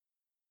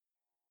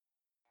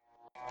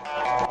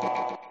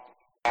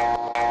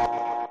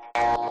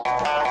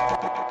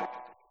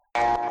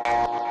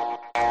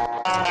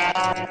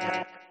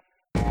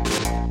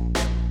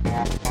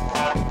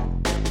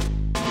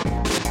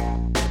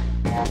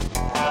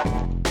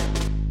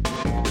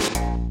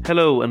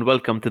Hello and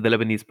welcome to the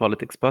Lebanese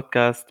Politics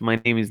Podcast. My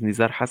name is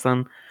Nizar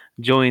Hassan,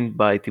 joined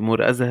by Timur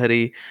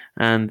Azhari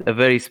and a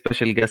very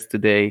special guest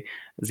today,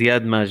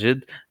 Ziad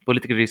Majid,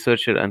 political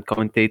researcher and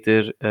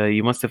commentator.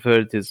 You must have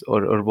heard his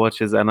or watched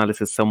his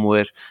analysis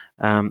somewhere,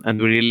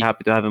 and we're really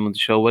happy to have him on the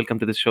show. Welcome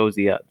to the show,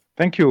 Ziad.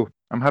 Thank you.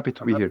 I'm happy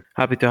to be here.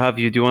 Happy to have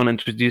you. Do you want to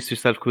introduce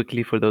yourself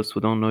quickly for those who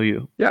don't know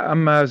you? Yeah,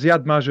 I'm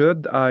Ziad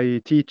Majid.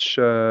 I teach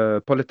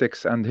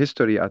politics and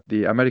history at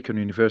the American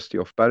University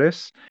of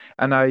Paris,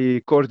 and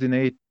I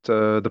coordinate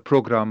the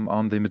program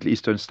on the Middle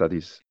Eastern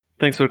Studies.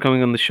 Thanks for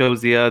coming on the show,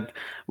 Ziad.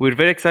 We're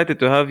very excited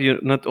to have you,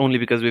 not only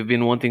because we've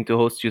been wanting to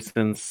host you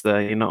since,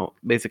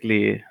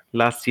 basically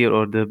last year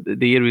or the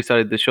year we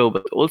started the show,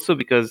 but also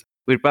because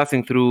we're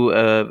passing through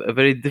a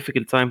very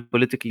difficult time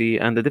politically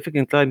and a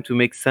difficult time to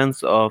make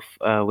sense of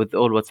with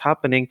all what's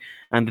happening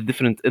and the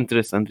different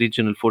interests and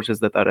regional forces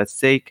that are at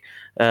stake.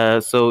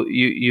 So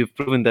you've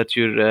proven that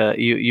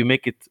you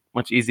make it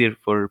much easier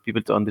for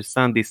people to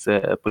understand these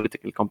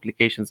political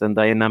complications and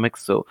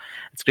dynamics. So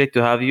it's great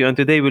to have you. And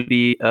today will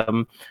be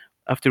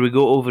after we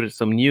go over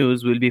some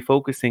news, we'll be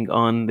focusing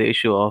on the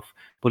issue of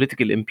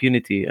political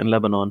impunity in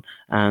Lebanon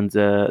and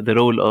the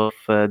role of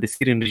the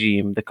Syrian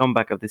regime, the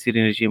comeback of the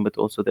Syrian regime, but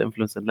also the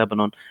influence in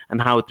Lebanon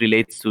and how it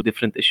relates to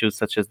different issues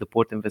such as the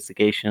port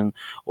investigation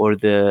or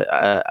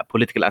the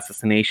political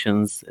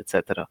assassinations,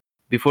 etc.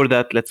 Before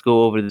that, let's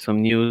go over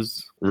some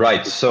news.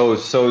 Right. So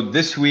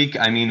this week,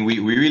 I mean, we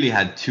really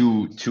had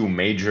two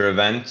major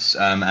events,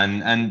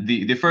 and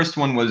the first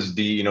one was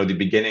the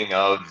beginning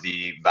of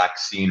the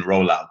vaccine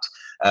rollout.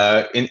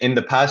 In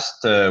the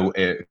past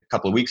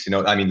couple of weeks,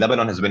 I mean,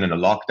 Lebanon has been in a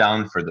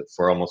lockdown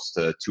for almost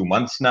 2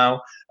 months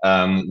now.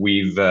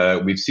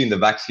 We've seen the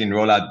vaccine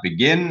rollout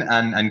begin,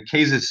 and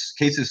cases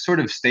sort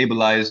of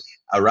stabilize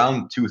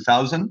around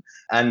 2,000,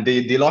 and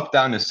the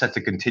lockdown is set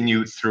to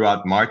continue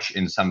throughout March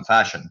in some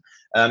fashion.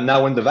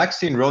 Now, when the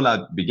vaccine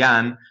rollout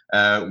began,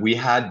 we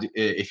had,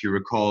 if you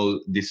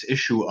recall, this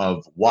issue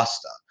of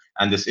wasta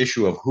and this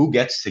issue of who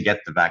gets to get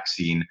the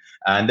vaccine.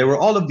 And there were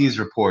all of these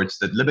reports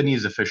that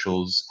Lebanese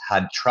officials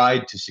had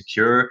tried to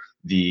secure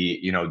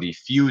the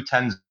few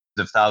tens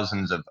of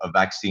thousands of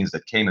vaccines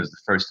that came as the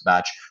first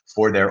batch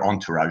for their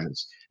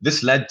entourages.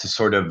 This led to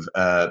sort of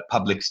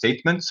public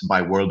statements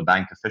by World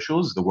Bank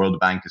officials. The World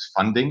Bank is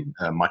funding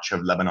much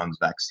of Lebanon's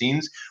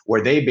vaccines,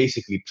 where they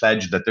basically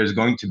pledged that there's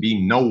going to be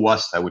no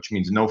wasta, which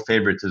means no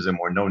favoritism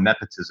or no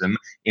nepotism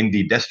in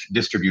the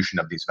distribution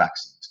of these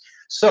vaccines.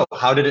 So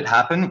how did it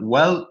happen?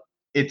 Well,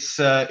 it's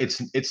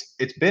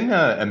been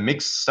a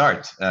mixed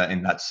start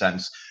in that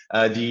sense.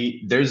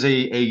 There's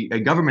a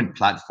government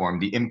platform,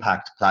 the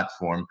Impact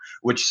platform,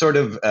 which sort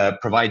of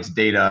provides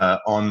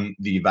data on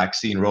the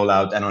vaccine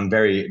rollout and on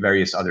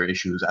various other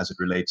issues as it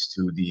relates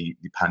to the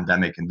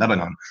pandemic in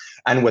Lebanon.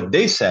 And what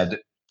they said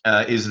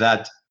is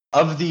that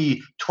of the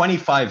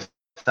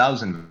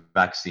 25,000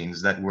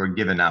 vaccines that were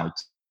given out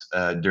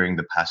during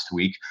the past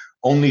week,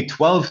 only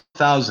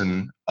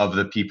 12,000 of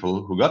the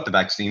people who got the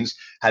vaccines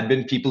had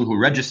been people who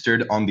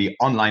registered on the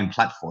online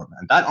platform.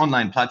 And that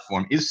online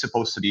platform is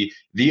supposed to be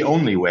the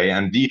only way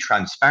and the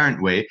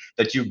transparent way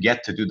that you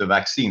get to do the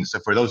vaccine. So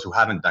for those who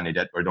haven't done it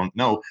yet or don't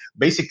know,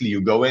 basically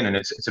you go in and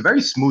it's a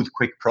very smooth,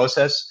 quick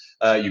process.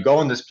 You go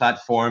on this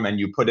platform and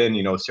you put in,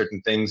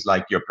 certain things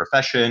like your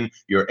profession,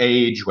 your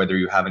age, whether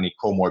you have any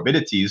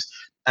comorbidities.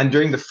 And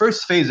during the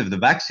first phase of the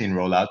vaccine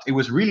rollout, it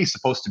was really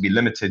supposed to be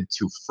limited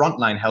to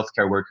frontline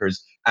healthcare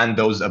workers and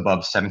those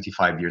above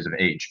 75 years of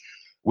age.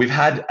 We've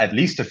had at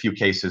least a few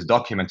cases,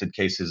 documented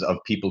cases of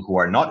people who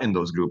are not in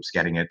those groups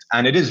getting it.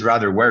 And it is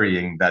rather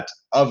worrying that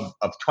of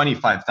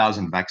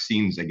 25,000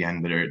 vaccines,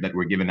 again, that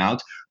were given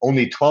out,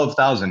 only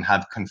 12,000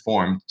 have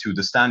conformed to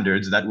the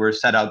standards that were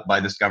set out by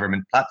this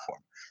government platform.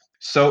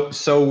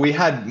 So we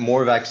had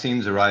more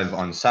vaccines arrive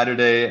on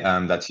Saturday.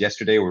 That's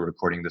yesterday. We're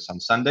recording this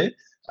on Sunday.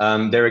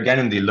 They're again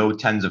in the low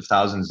tens of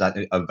thousands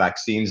of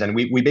vaccines, and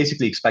we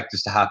basically expect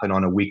this to happen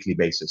on a weekly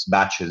basis.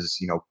 Batches,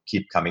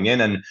 keep coming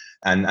in,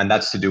 and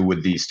that's to do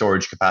with the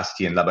storage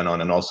capacity in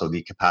Lebanon and also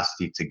the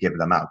capacity to give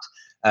them out.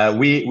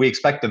 We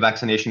expect the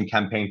vaccination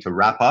campaign to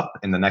wrap up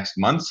in the next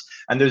months,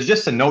 and there's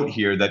just a note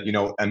here that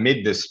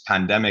amid this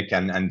pandemic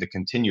and the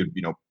continued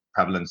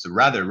prevalence, a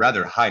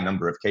rather high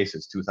number of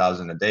cases,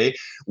 2,000 a day,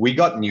 we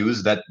got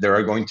news that there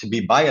are going to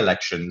be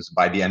by-elections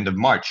by the end of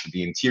March.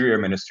 The Interior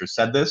Minister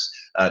said this.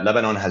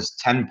 Lebanon has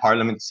 10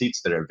 parliament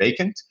seats that are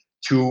vacant,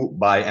 2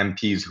 by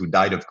MPs who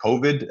died of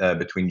COVID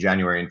between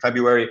January and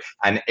February,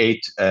 and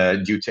 8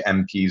 due to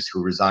MPs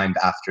who resigned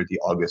after the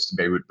August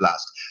Beirut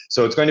blast.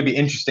 So it's going to be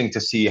interesting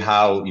to see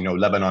how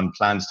Lebanon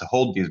plans to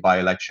hold these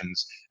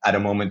by-elections at a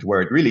moment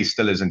where it really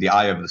still is in the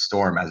eye of the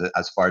storm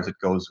as far as it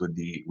goes with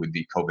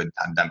the COVID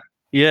pandemic.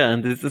 Yeah,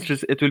 and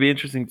it will be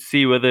interesting to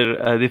see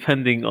whether,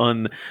 depending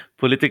on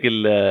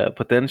political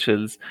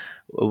potentials,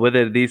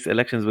 whether these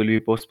elections will be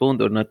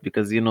postponed or not.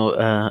 Because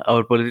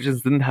our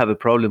politicians didn't have a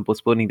problem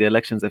postponing the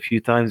elections a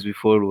few times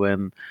before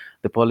when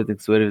the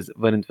politics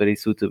weren't very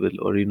suitable,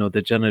 or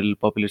the general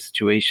popular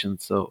situation.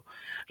 So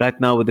right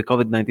now with the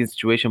COVID-19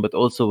 situation, but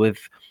also with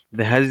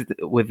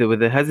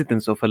the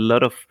hesitance of a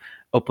lot of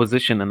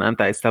opposition and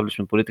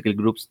anti-establishment political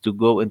groups to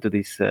go into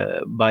these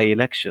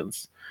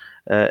by-elections.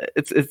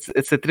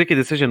 It's a tricky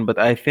decision, but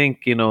I think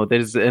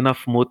there's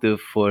enough motive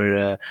for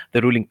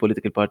the ruling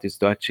political parties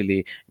to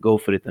actually go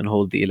for it and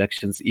hold the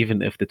elections,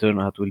 even if the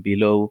turnout will be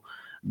low,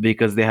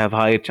 because they have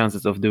higher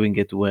chances of doing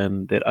it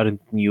when there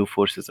aren't new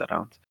forces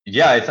around.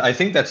 Yeah, I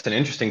think that's an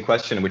interesting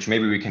question, which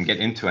maybe we can get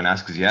into and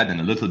ask Ziad in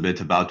a little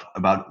bit about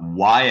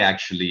why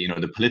actually,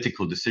 the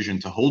political decision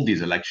to hold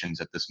these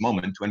elections at this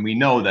moment, when we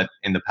know that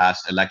in the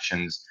past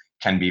elections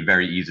can be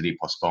very easily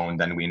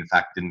postponed, and we in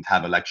fact didn't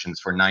have elections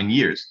for 9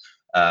 years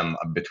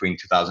between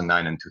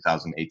 2009 and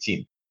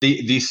 2018.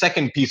 The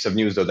second piece of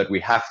news, though, that we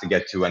have to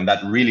get to, and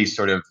that really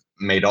sort of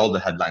made all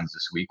the headlines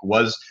this week,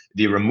 was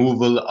the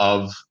removal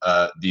of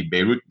the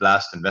Beirut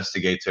blast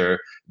investigator,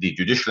 the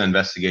judicial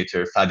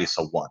investigator, Fadi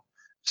Sawwan.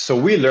 So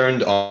we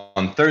learned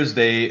on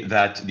Thursday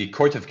that the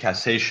Court of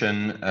Cassation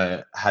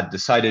had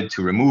decided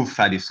to remove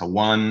Fadi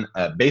Sawwan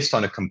based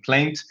on a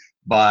complaint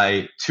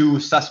by two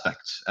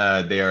suspects.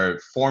 They are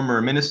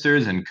former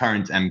ministers and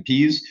current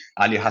MPs,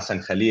 Ali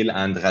Hassan Khalil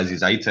and Ghazi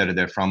Zaiter.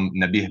 They're from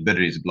Nabih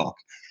Birri's bloc.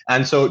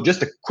 And so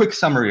just a quick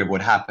summary of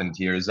what happened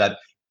here is that,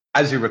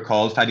 as you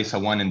recall, Fadi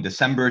Sawwan in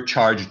December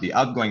charged the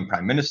outgoing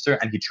prime minister,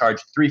 and he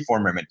charged three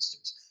former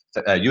ministers,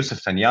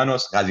 Youssef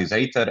Fanianos, Ghazi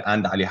Zaiter,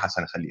 and Ali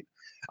Hassan Khalil.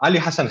 Ali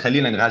Hassan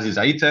Khalil and Ghazi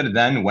Zaiter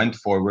then went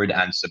forward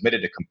and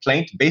submitted a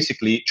complaint,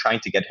 basically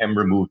trying to get him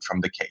removed from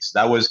the case.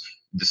 That was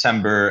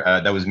December.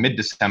 That was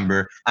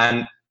mid-December,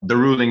 and the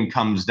ruling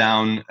comes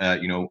down,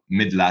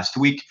 mid last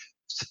week.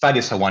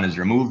 Fadi Sawwan is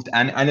removed,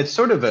 and it's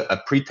sort of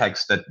a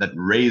pretext that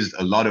raised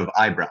a lot of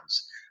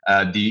eyebrows.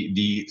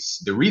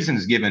 The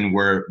reasons given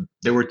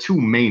there were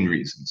two main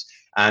reasons.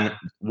 And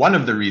one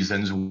of the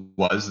reasons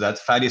was that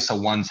Fadi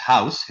Sawwan's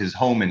house, his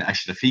home in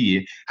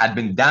Ashrafiyeh, had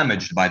been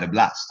damaged by the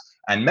blast.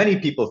 And many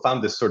people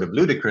found this sort of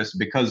ludicrous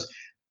because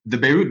the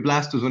Beirut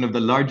blast was one of the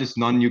largest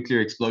non-nuclear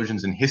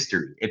explosions in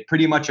history. It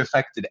pretty much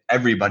affected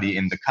everybody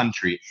in the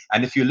country.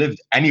 And if you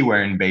lived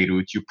anywhere in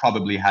Beirut, you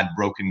probably had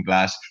broken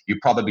glass. You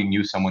probably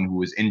knew someone who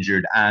was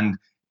injured, and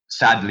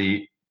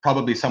sadly,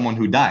 probably someone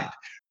who died.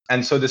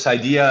 And so this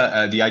idea,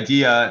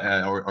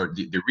 or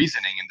the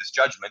reasoning in this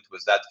judgment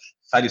was that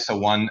Fadi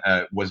Sawwan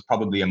was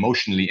probably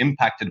emotionally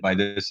impacted by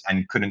this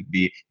and couldn't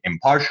be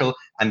impartial.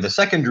 And the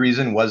second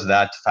reason was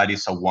that Fadi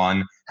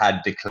Sawwan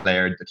had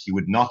declared that he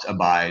would not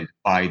abide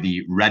by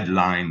the red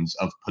lines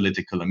of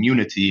political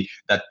immunity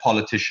that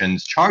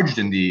politicians charged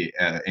in the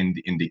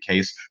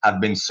case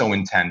have been so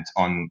intent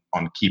on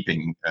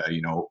keeping,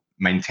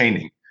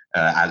 maintaining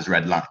as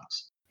red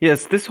lines.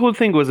 Yes, this whole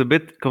thing was a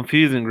bit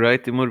confusing,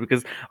 right, Timur?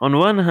 Because on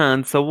one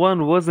hand,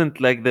 Sawan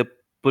wasn't like the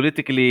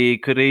politically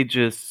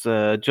courageous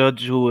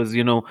judge who was,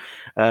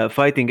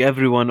 fighting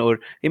everyone. Or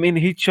I mean,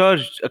 he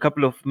charged a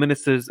couple of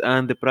ministers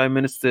and the prime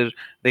minister.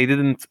 They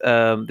didn't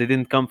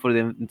come for the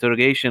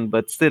interrogation,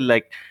 but still,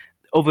 like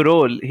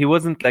overall, he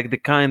wasn't like the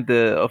kind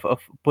of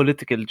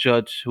political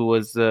judge who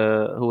was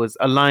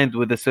aligned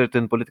with a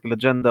certain political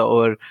agenda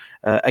or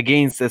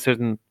against a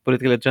certain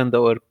political agenda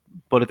or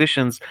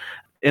politicians.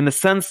 In a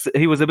sense,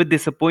 he was a bit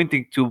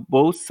disappointing to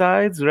both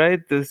sides,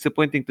 right?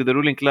 Disappointing to the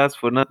ruling class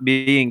for not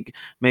being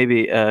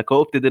maybe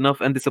co-opted enough,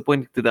 and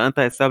disappointing to the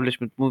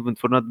anti-establishment movement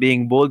for not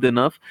being bold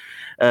enough.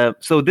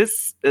 So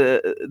this,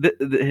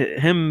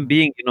 him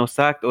being,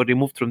 sacked or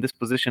removed from this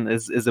position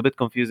is a bit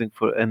confusing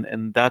for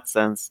in that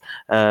sense.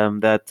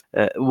 That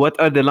what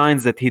are the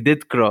lines that he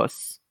did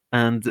cross?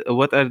 And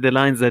what are the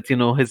lines that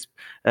his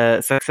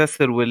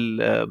successor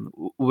will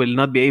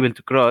not be able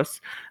to cross?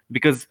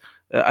 Because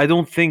I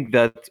don't think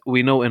that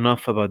we know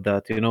enough about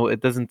that. It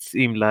doesn't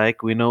seem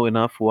like we know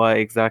enough why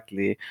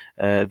exactly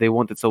they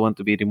wanted someone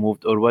to be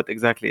removed, or what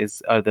exactly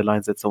are the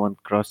lines that someone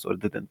crossed or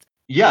didn't.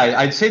 Yeah,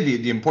 I'd say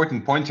the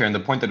important point here, and the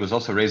point that was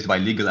also raised by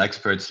legal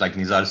experts like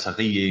Nizar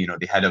Saghiye,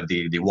 the head of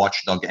the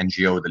watchdog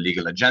NGO, the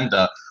Legal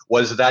Agenda,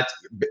 was that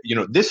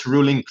this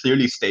ruling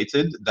clearly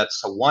stated that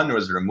Sawan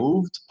was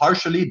removed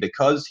partially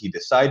because he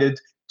decided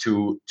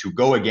to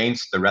go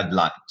against the red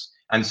lines,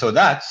 and so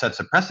that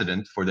sets a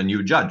precedent for the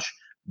new judge.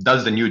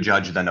 Does the new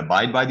judge then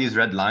abide by these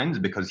red lines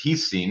because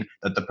he's seen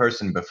that the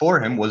person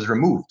before him was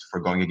removed for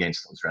going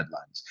against those red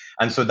lines?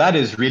 And so that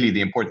is really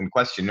the important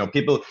question.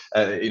 People,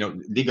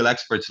 legal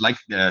experts like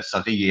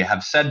Saghiye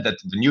have said that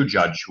the new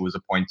judge who was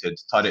appointed,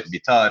 Tariq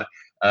Bitar,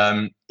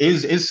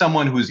 is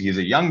someone he's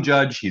a young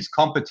judge, he's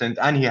competent,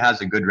 and he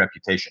has a good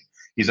reputation.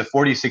 He's a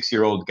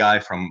 46-year-old guy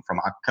from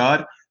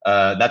Akkar.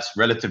 That's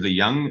relatively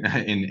young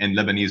in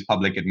Lebanese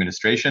public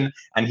administration,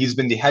 and he's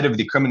been the head of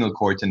the criminal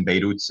court in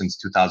Beirut since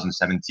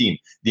 2017.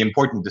 The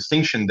important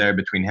distinction there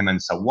between him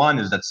and Sawan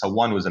is that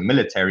Sawan was a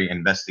military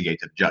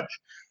investigative judge.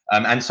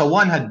 And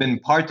Sawan had been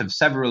part of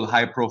several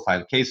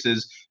high-profile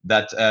cases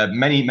that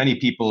many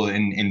people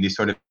in the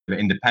sort of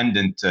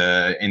independent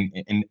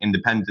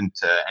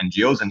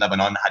NGOs in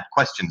Lebanon had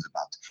questions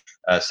about.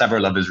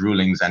 Several of his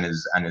rulings and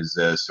his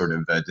sort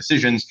of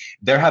decisions.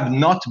 There have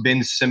not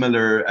been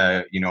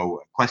similar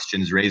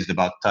questions raised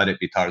about Tariq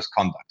Bitar's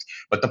conduct.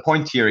 But the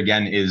point here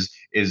again is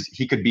is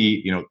he could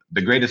be,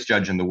 the greatest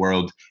judge in the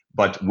world,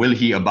 but will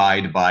he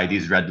abide by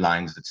these red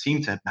lines that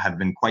seem to have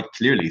been quite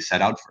clearly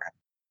set out for him?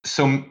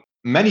 So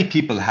many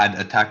people had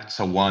attacked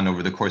Sawan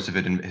over the course of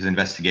his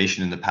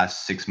investigation in the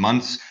past 6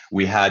 months.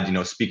 We had,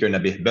 Speaker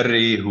Nabih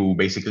Berri, who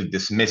basically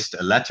dismissed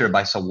a letter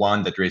by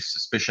Sawan that raised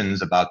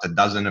suspicions about a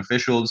dozen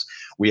officials.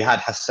 We had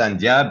Hassan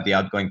Diab, the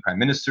outgoing prime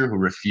minister, who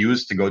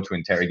refused to go to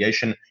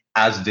interrogation,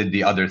 as did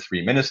the other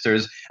three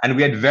ministers. And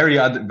we had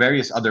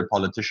various other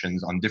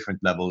politicians on different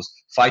levels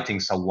fighting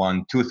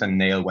Sawan tooth and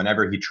nail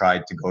whenever he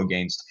tried to go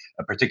against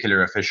a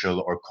particular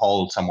official or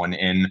call someone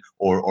in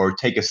or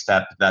take a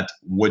step that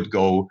would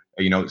go,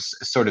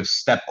 sort of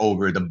step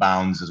over the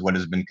bounds as what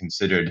has been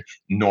considered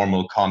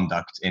normal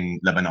conduct in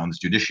Lebanon's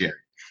judiciary.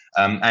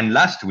 And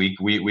last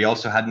week, we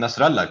also had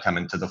Nasrallah come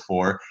into the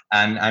fore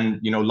and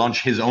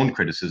launch his own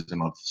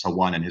criticism of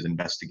Sawan and his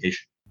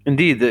investigation.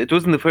 Indeed, it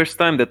wasn't the first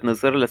time that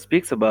Nasrallah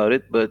speaks about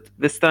it, but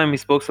this time he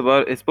spoke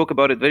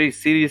about it very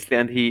seriously,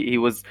 and he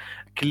was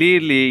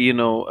clearly,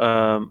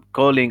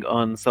 calling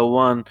on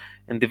Sawan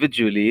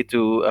individually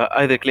to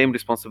either claim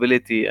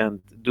responsibility and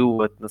do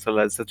what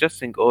Nasrallah is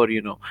suggesting, or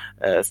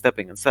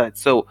stepping inside.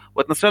 So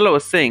what Nasrallah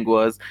was saying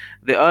was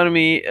the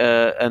army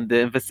and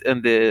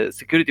the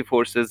security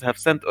forces have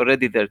sent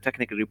already their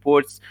technical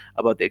reports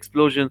about the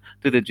explosion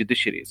to the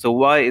judiciary. So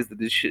why is the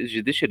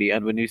judiciary?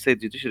 And when you say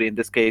judiciary, in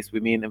this case, we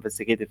mean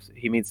investigative.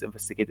 He means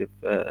investigative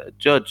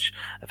judge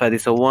Fadi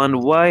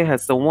Sawan. Why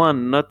has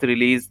Sawan not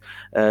released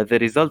the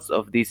results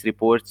of these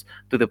reports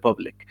to the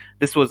public?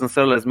 This was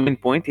Nasrallah's main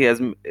point. He has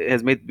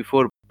made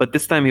before, but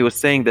this time he was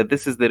saying that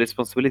this is the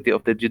responsibility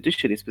of the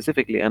judiciary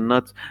specifically, and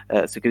not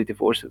security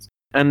forces.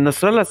 And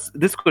Nasrallah's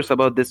discourse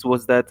about this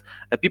was that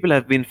people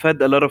have been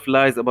fed a lot of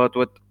lies about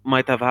what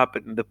might have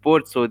happened in the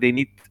port, so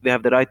they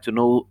have the right to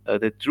know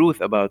the truth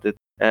about it.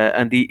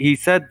 And he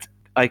said,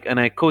 and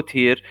I quote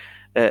here,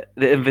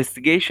 the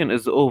investigation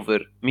is over,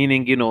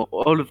 meaning,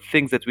 all of the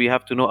things that we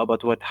have to know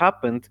about what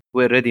happened,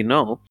 we already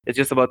know. It's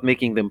just about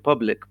making them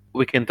public.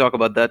 We can talk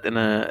about that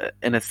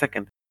in a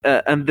second.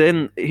 And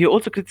then he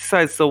also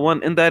criticized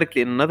Sawan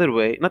indirectly in another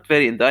way, not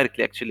very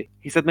indirectly actually.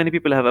 He said many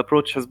people have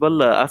approached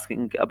Hezbollah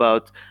asking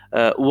about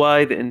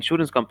why the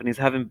insurance companies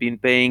haven't been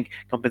paying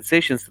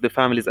compensations to the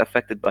families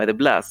affected by the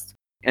blast.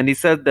 And he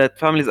said that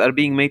families are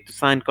being made to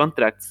sign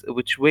contracts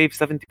which waive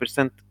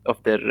 70%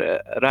 of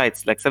their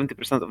rights, like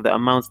 70% of the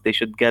amounts they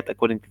should get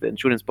according to the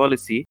insurance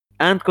policy,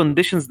 and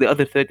conditions the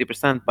other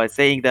 30% by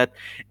saying that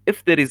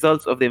if the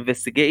results of the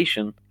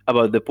investigation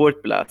about the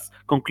port blast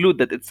conclude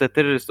that it's a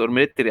terrorist or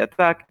military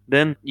attack,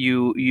 then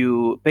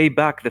you pay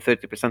back the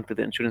 30% to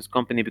the insurance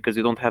company because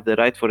you don't have the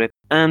right for it.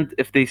 And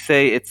if they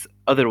say it's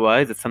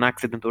otherwise, it's an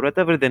accident or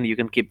whatever, then you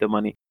can keep the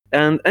money.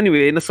 And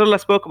anyway, Nasrallah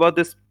spoke about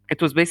this.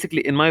 It was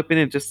basically, in my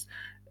opinion, just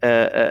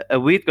a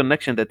weird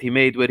connection that he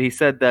made, where he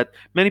said that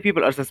many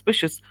people are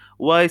suspicious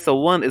why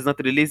Sawan is not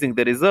releasing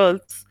the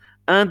results,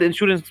 and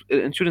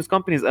insurance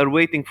companies are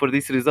waiting for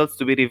these results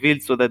to be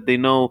revealed so that they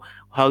know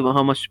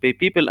how much to pay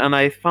people. And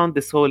I found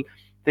this whole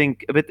thing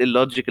a bit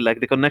illogical. Like,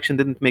 the connection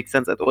didn't make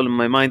sense at all in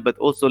my mind. But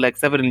also, like,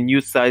 several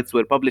news sites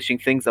were publishing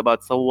things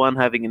about Sawan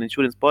having an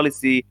insurance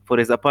policy for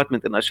his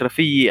apartment in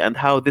Ashrafiyya, and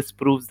how this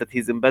proves that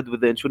he's in bed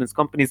with the insurance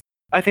companies.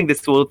 I think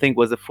this whole thing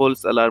was a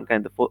false alarm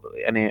kind of.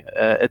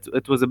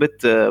 It was a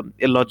bit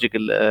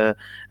illogical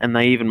and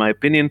naive, in my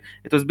opinion.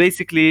 It was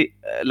basically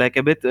like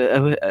a bit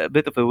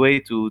of a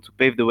way to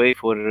pave the way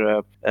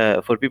for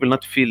people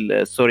not to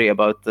feel sorry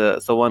about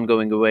Sawan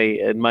going away,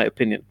 in my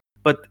opinion.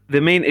 But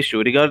the main issue,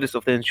 regardless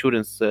of the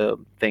insurance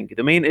thing,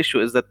 the main issue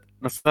is that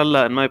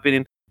Nasrallah, in my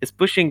opinion, is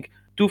pushing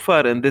too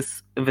far in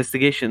this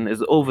investigation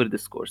is over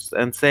discourse,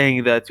 and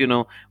saying that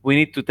we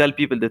need to tell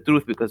people the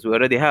truth because we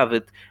already have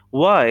it,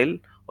 while,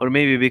 or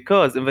maybe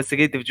because,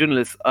 investigative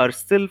journalists are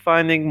still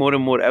finding more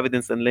and more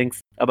evidence and links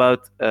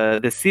about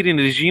the Syrian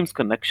regime's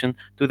connection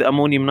to the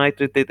ammonium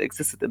nitrate that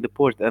existed in the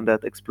port and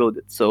that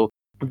exploded. So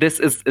this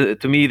is,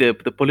 to me, the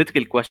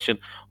political question.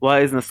 Why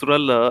is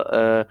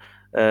Nasrallah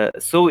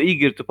so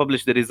eager to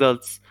publish the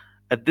results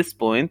at this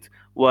point,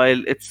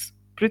 while it's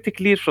pretty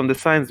clear from the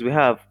signs we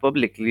have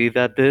publicly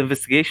that the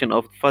investigation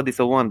of Fadi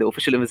Sawan, the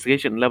official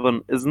investigation in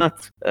Lebanon, is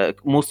not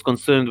most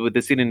concerned with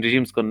the Syrian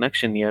regime's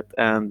connection yet,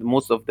 and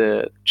most of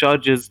the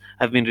charges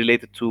have been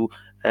related to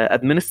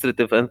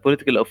administrative and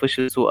political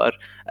officials who are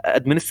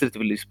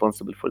administratively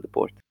responsible for the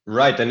port.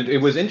 Right, and it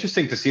was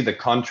interesting to see the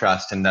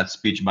contrast in that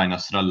speech by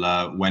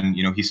Nasrallah when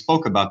he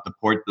spoke about the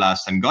port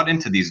blast and got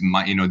into these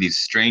these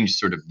strange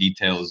sort of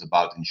details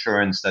about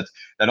insurance that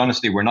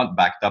honestly were not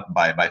backed up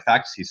by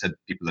facts. He said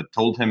people had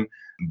told him,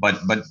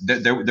 but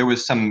there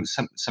was some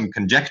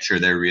conjecture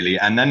there, really.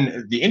 And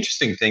then the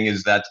interesting thing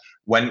is that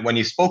when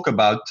he spoke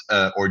about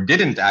or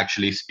didn't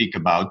actually speak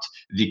about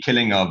the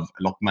killing of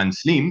Lokman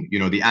Slim,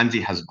 the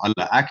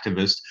anti-Hezbollah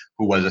activist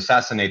who was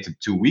assassinated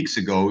 2 weeks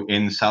ago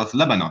in South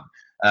Lebanon.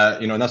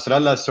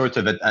 Nasrallah sort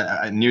of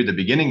near the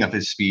beginning of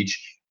his speech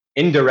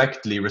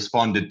indirectly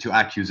responded to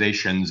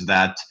accusations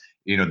that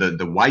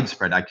the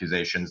widespread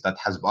accusations that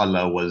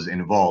Hezbollah was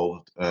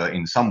involved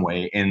in some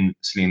way in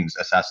Slim's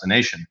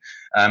assassination.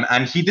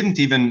 And he didn't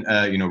even,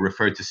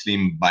 refer to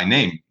Slim by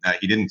name.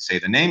 He didn't say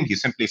the name. He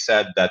simply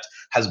said that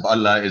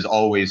Hezbollah is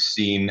always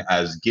seen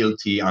as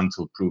guilty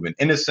until proven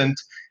innocent.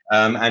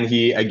 And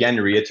he again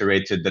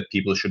reiterated that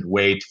people should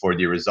wait for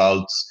the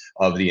results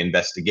of the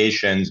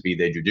investigations, be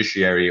they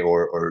judiciary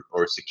or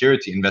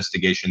security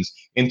investigations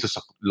into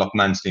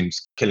Lokman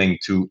Slim's killing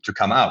to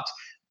come out.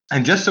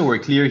 And just so we're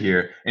clear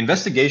here,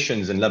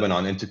 investigations in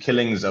Lebanon into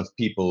killings of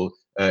people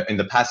in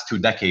the past 2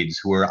 decades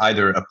who were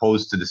either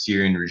opposed to the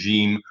Syrian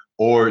regime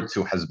or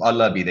to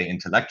Hezbollah, be they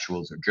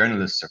intellectuals or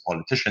journalists or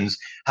politicians,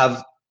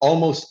 have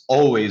almost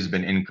always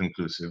been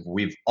inconclusive.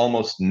 We've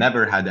almost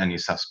never had any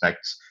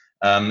suspects.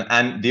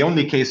 And the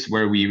only case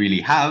where we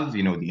really have, the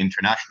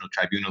International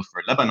Tribunal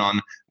for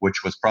Lebanon,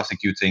 which was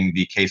prosecuting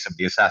the case of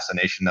the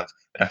assassination of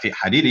Rafiq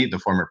Hariri, the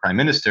former prime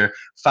minister,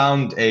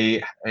 found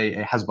a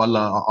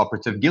Hezbollah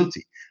operative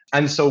guilty.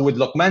 And so with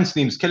Lokman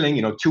Slim's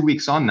killing, 2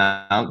 weeks on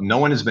now, no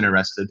one has been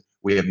arrested.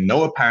 We have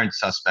no apparent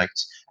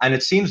suspects. And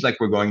it seems like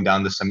we're going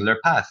down the similar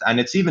path. And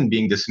it's even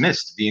being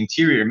dismissed. The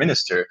interior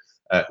minister,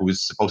 who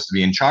is supposed to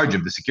be in charge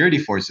of the security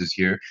forces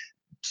here,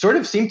 sort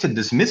of seemed to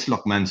dismiss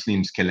Lokman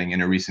Slim's killing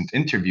in a recent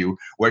interview,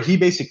 where he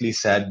basically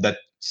said that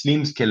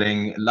Slim's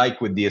killing,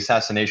 like with the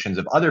assassinations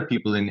of other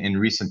people in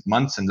recent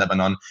months in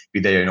Lebanon, be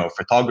they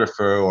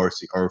photographer or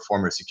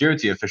former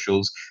security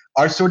officials,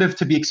 are sort of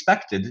to be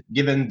expected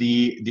given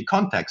the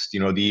context,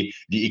 the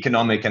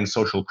economic and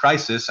social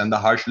crisis and the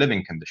harsh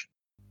living conditions.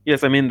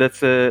 Yes, I mean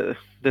that's a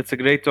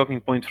great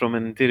talking point from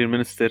an interior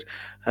minister,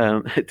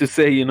 to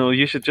say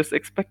you should just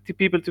expect the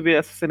people to be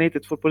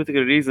assassinated for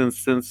political reasons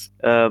since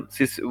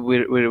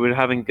we're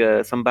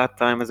having some bad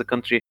time as a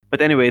country. But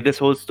anyway, this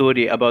whole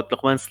story about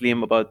Luqman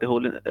Slim, about the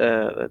whole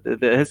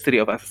the history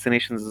of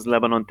assassinations in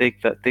Lebanon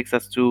takes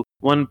us to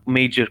one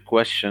major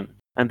question.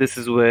 And this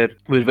is where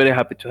we're very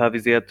happy to have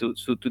Ziad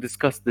to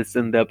discuss this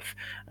in depth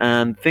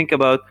and think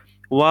about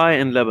why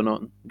in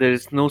Lebanon there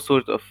is no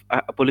sort of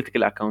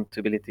political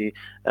accountability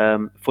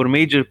for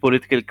major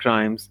political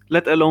crimes,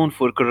 let alone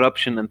for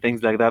corruption and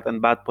things like that,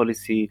 and bad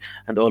policy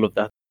and all of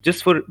that.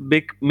 Just for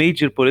big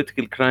major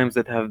political crimes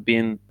that have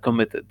been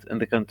committed in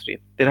the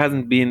country, there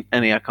hasn't been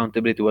any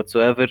accountability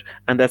whatsoever.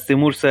 And as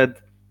Timur said,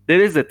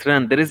 there is a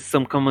trend, there is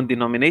some common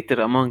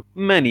denominator among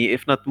many,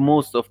 if not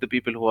most, of the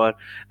people who are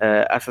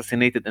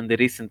assassinated in the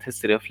recent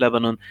history of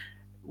Lebanon,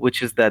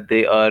 which is that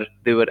they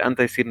were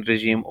anti-Syrian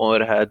regime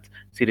or had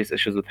serious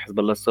issues with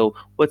Hezbollah. So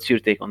what's your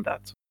take on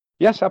that?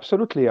 Yes,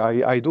 absolutely.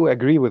 I do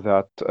agree with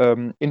that.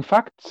 In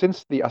fact,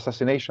 since the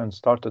assassination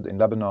started in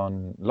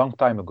Lebanon long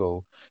time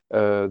ago,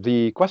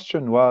 the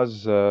question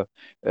was,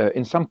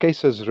 in some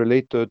cases,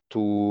 related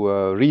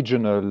to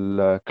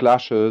regional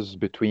clashes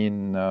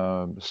between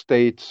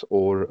states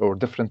or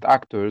different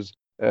actors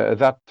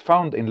that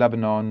found in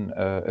Lebanon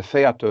a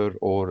theater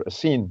or a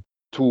scene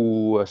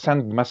to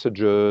send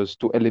messages,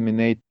 to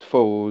eliminate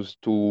foes,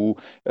 to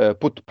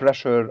put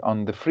pressure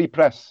on the free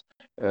press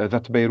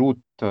that Beirut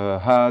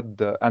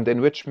had, and in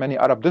which many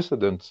Arab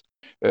dissidents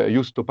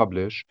used to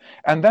publish.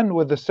 And then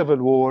with the civil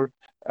war,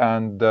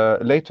 and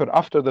later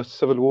after the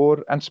civil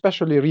war, and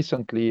especially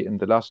recently in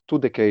the last 2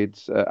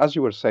 decades, as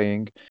you were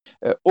saying,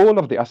 all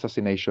of the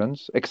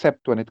assassinations,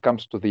 except when it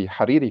comes to the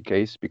Hariri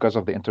case because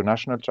of the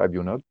International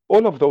Tribunal,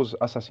 all of those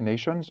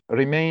assassinations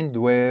remained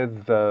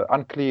with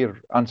unclear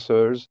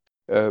answers.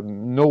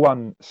 No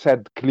one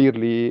said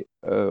clearly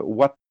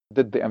what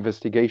did the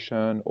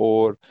investigation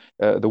or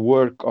the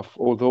work of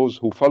all those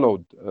who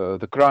followed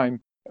the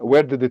crime.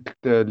 Where did it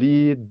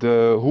lead?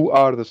 Who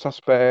are the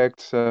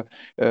suspects?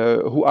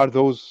 Who are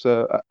those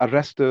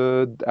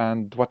arrested?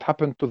 And what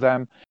happened to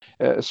them?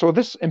 So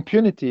this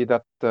impunity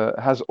that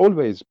has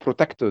always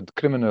protected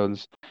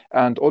criminals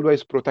and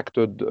always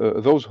protected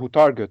those who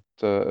target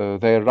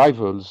their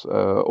rivals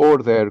or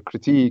their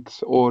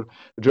critiques or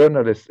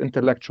journalists,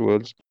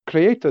 intellectuals,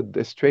 created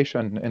a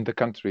situation in the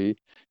country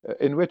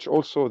in which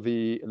also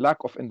the lack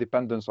of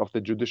independence of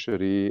the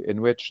judiciary,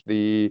 in which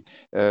the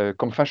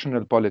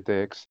confessional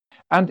politics,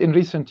 and in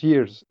recent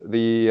years,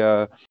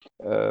 the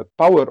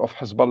power of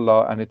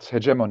Hezbollah and its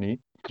hegemony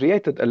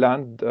created a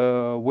land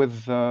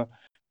with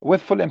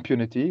full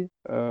impunity,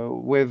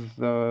 with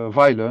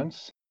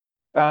violence,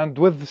 and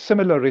with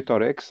similar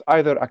rhetorics,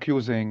 either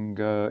accusing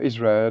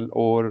Israel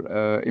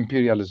or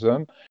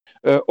imperialism,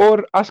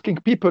 or asking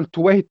people to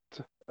wait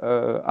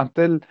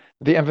until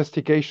the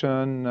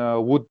investigation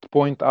would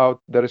point out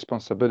the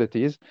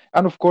responsibilities.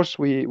 And of course,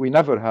 we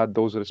never had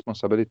those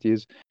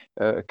responsibilities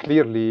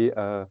clearly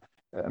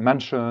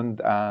mentioned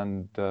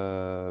and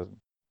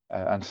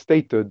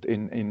stated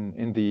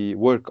in the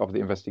work of the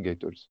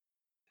investigators.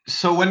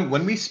 So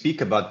when we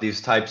speak about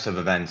these types of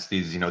events,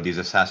 these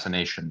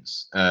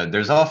assassinations,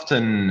 there's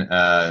often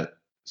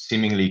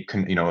seemingly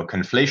a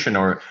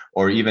conflation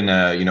or even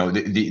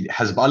the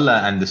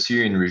Hezbollah and the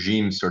Syrian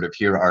regime sort of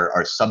here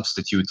are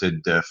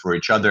substituted for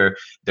each other.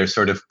 They're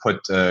sort of put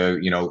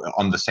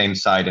on the same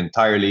side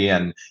entirely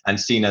and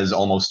seen as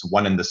almost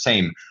one and the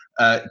same.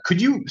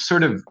 Could you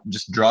sort of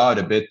just draw out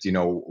a bit,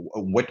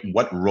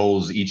 what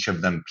roles each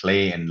of them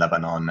play in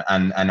Lebanon,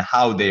 and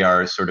how they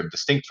are sort of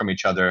distinct from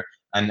each other,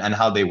 and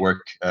how they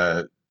work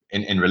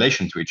in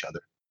relation to each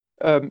other?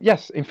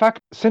 Yes, in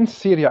fact, since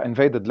Syria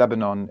invaded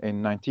Lebanon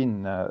in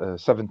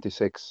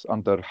 1976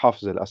 under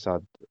Hafez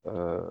al-Assad,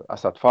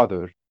 Assad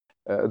father,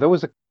 there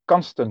was a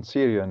constant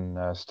Syrian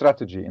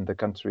strategy in the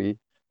country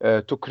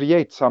to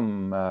create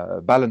some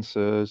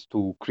balances,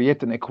 to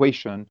create an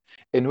equation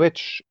in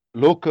which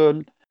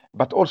local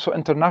but also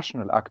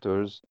international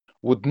actors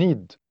would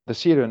need the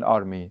Syrian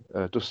army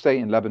to stay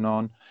in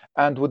Lebanon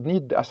and would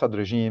need the Assad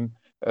regime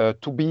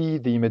to be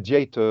the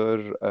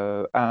mediator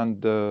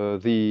and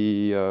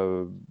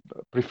the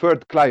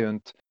preferred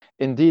client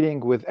in dealing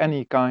with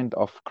any kind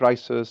of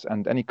crisis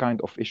and any kind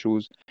of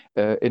issues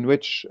in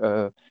which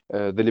the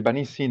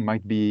Lebanese scene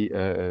might be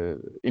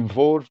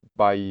involved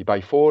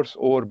by force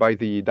or by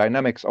the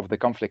dynamics of the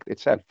conflict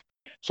itself.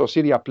 So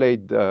Syria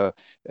played the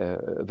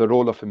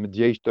role of a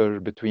mediator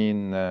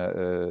between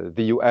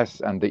the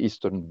US and the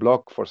Eastern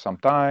Bloc for some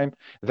time,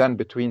 then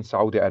between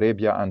Saudi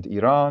Arabia and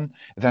Iran,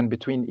 then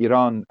between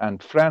Iran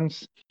and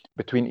France,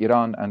 between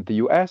Iran and the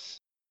US.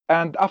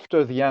 And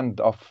after the end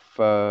of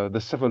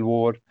the civil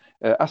war,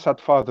 Assad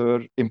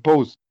father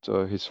imposed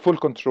his full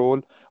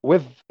control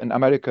with an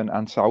American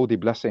and Saudi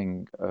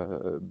blessing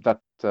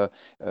that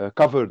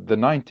covered the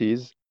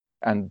 90s.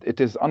 And it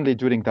is only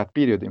during that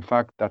period, in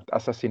fact, that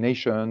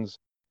assassinations,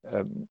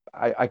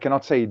 I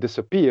cannot say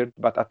disappeared,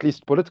 but at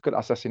least political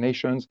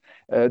assassinations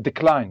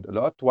declined a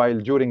lot, while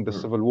during the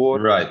civil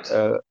war, Right.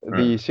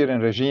 the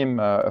Syrian regime,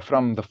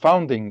 from the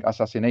founding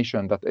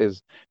assassination, that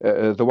is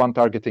the one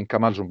targeting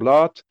Kamal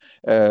Jumblat,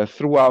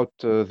 throughout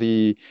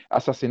the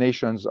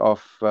assassinations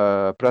of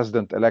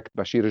President-elect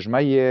Bashir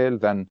Jmayel,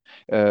 then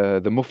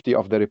the Mufti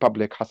of the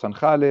Republic Hassan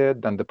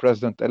Khalid, then the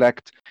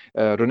President-elect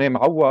René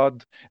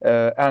Mawad,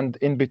 and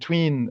in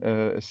between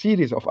a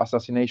series of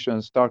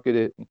assassinations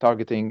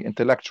targeting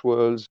intellectuals,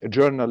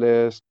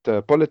 journalists,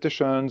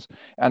 politicians,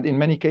 and in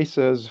many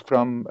cases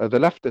from the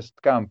leftist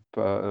camp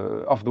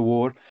of the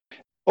war.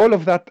 All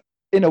of that,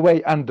 in a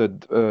way,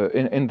 ended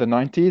in the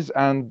 90s,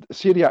 and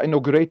Syria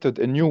inaugurated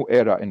a new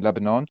era in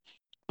Lebanon.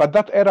 But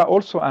that era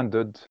also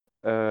ended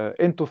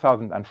in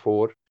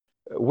 2004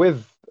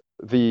 with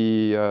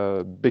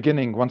the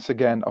beginning once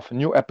again of a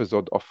new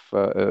episode of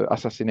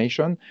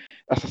assassinations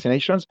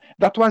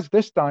that was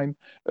this time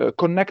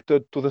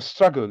connected to the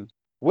struggle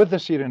with the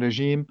Syrian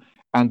regime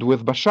and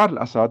with Bashar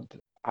al-Assad,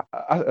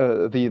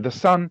 the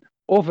son,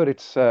 over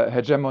its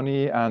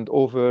hegemony and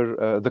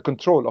over the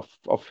control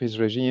of his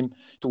regime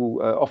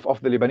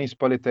of the Lebanese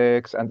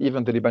politics and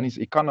even the Lebanese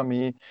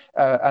economy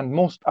and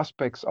most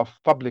aspects of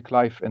public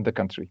life in the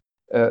country.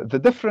 The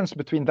difference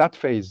between that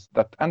phase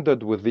that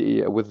ended with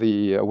the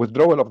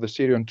withdrawal of the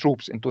Syrian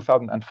troops in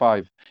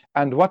 2005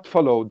 and what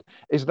followed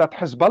is that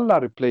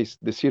Hezbollah replaced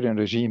the Syrian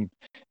regime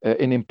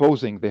in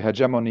imposing the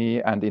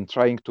hegemony and in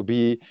trying to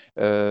be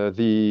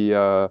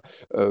the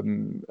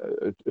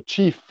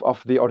chief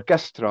of the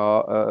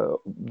orchestra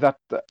that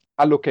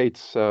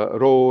allocates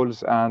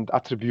roles and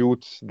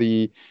attributes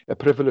the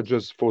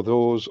privileges for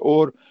those,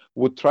 or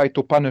would try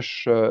to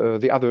punish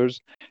the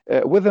others.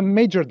 With a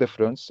major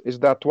difference is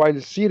that while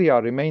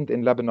Syria remained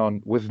in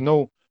Lebanon with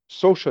no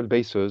social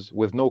basis,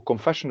 with no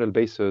confessional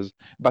basis,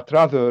 but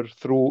rather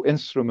through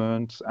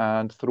instruments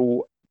and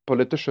through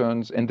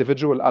politicians,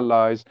 individual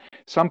allies,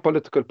 some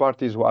political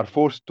parties who are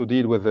forced to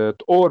deal with it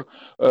or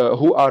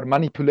who are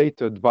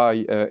manipulated by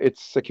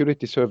its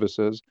security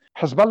services.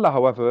 Hezbollah,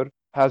 however,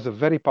 has a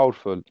very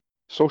powerful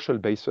social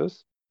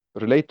basis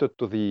related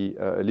to the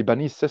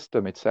Lebanese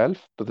system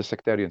itself, to the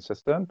sectarian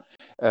system.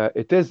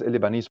 It is a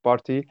Lebanese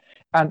party,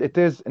 and it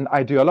is an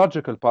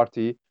ideological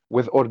party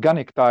with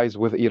organic ties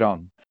with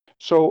Iran.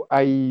 So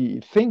I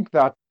think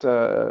that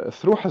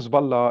through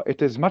Hezbollah,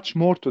 it is much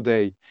more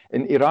today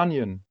an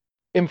Iranian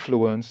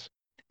influence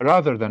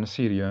rather than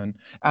Syrian.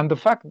 And the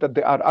fact that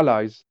they are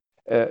allies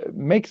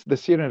makes the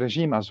Syrian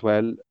regime as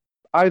well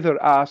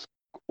either ask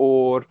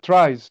or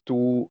tries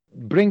to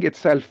bring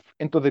itself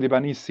into the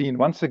Lebanese scene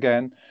once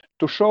again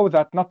to show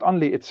that not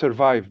only it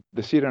survived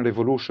the Syrian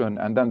revolution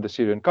and then the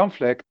Syrian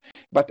conflict,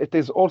 but it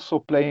is also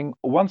playing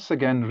once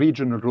again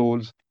regional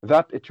roles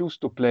that it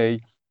used to play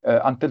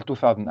until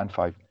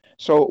 2005.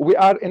 So we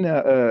are in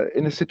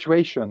a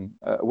situation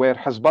where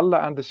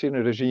Hezbollah and the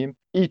Syrian regime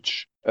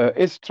each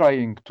is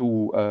trying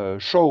to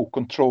show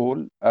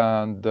control,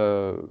 and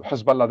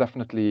Hezbollah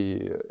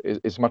definitely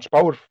is much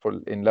powerful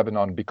in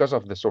Lebanon because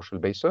of the social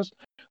basis,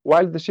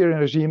 while the Syrian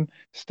regime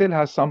still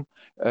has some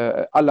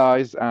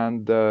allies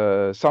and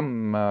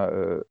some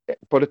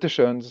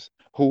politicians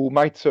who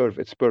might serve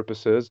its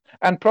purposes,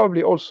 and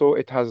probably also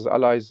it has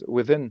allies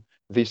within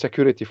the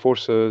security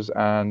forces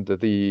and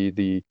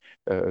the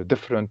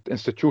different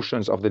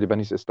institutions of the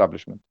Lebanese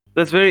establishment.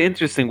 That's very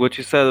interesting what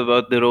you said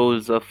about the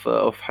roles of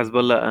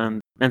Hezbollah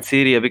and and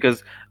Syria,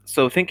 because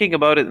so thinking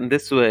about it in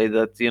this way,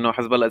 that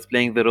Hezbollah is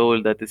playing the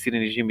role that the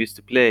Syrian regime used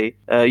to play,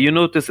 you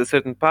notice a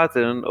certain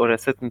pattern or a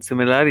certain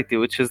similarity,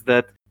 which is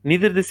that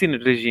neither the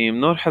Syrian regime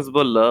nor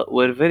Hezbollah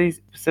were very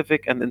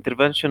specific and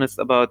interventionist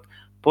about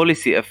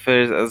policy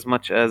affairs as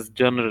much as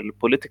general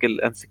political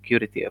and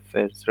security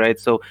affairs, right?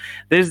 So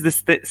there's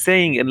this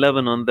saying in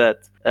Lebanon that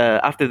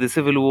after the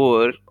civil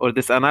war, or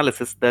this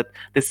analysis, that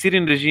the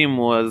Syrian regime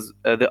was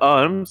the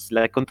arms,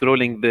 like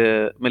controlling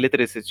the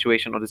military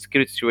situation or the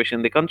security situation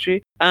in the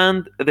country,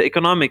 and the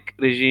economic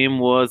regime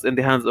was in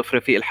the hands of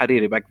Rafi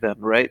al-Hariri back then,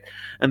 right?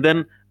 And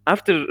then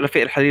after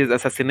Rafi al-Hariri's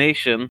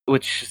assassination,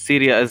 which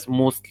Syria is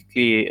most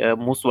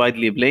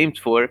widely blamed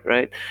for,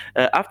 right?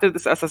 After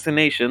this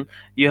assassination,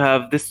 you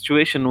have this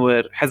situation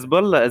where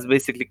Hezbollah is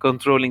basically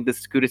controlling the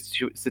security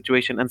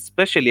situation, and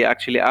especially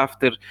actually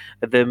after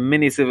the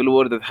mini civil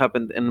war that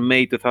happened in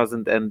May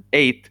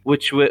 2008,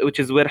 which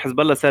is where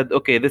Hezbollah said,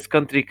 okay, this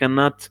country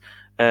cannot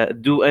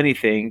do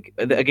anything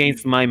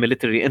against my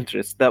military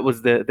interests. That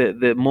was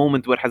the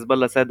moment where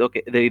Hezbollah said,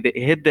 okay, they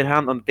hit their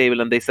hand on the table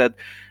and they said,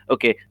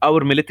 okay,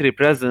 our military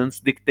presence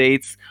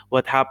dictates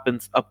what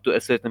happens up to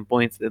a certain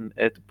point in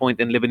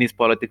Lebanese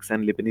politics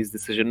and Lebanese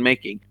decision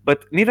making.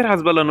 But neither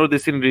Hezbollah nor the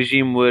Syrian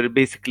regime were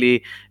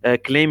basically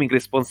claiming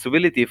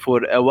responsibility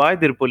for a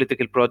wider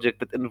political project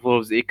that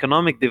involves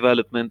economic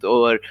development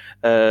or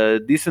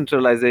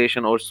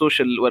decentralization or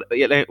social,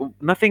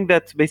 nothing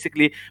that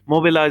basically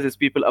mobilizes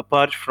people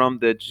apart from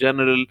the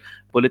general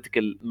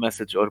political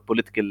message or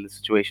political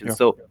situation. Yeah.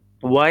 So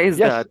why is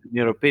Yes. that, in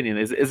your opinion?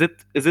 Is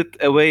it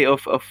a way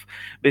of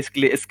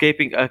basically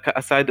escaping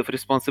a side of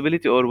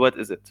responsibility, or what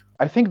is it?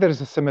 I think there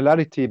is a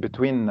similarity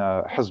between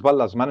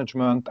Hezbollah's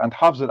management and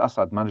Hafez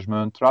al-Assad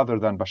management rather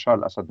than Bashar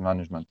al-Assad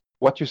management.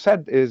 What you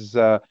said is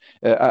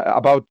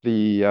about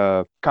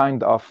the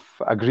kind of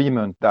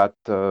agreement that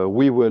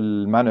we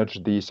will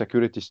manage the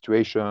security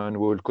situation,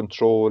 we will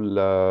control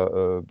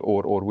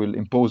or will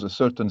impose a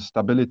certain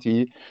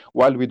stability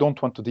while we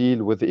don't want to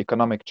deal with the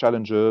economic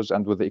challenges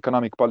and with the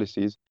economic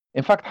policies.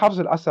 In fact, Hafez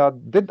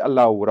al-Assad did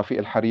allow Rafi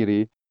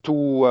al-Hariri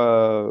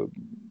to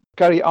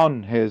carry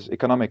on his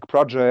economic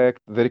project,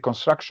 the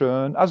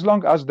reconstruction, as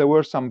long as there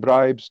were some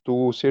bribes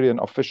to Syrian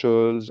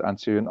officials and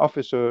Syrian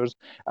officers,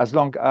 as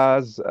long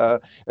as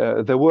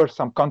there were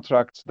some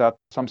contracts that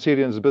some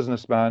Syrian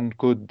businessmen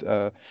could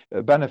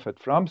benefit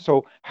from.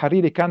 So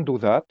Hariri can do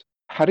that.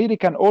 Hariri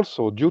can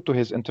also, due to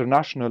his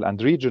international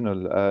and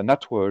regional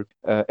network,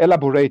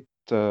 elaborate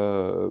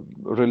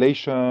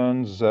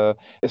relations,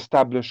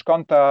 establish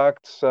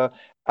contacts,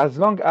 as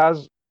long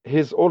as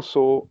he's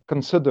also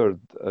considered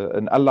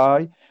an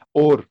ally,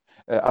 or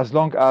as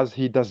long as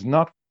he does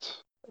not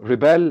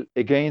rebel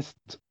against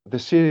the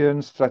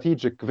Syrian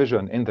strategic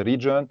vision in the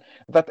region,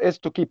 that is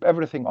to keep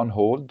everything on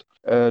hold,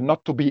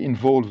 not to be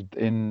involved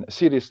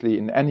seriously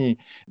in any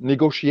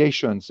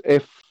negotiations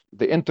if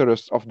the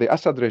interests of the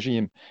Assad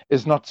regime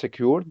is not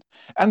secured,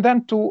 and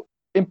then to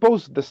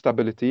impose the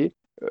stability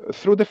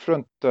through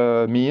different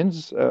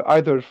means,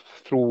 either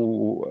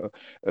through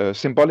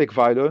symbolic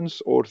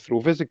violence or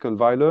through physical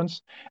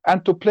violence,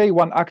 and to play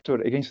one actor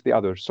against the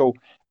other. So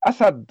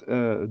Assad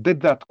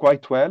did that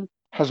quite well.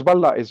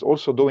 Hezbollah is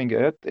also doing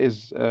it,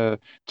 is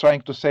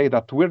trying to say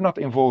that we're not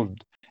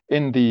involved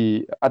in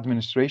the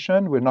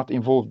administration, we're not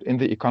involved in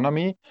the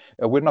economy,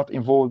 we're not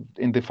involved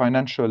in the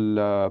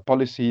financial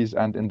policies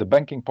and in the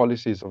banking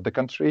policies of the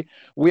country.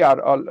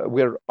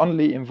 We're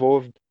only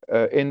involved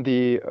in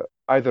the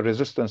either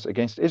resistance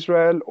against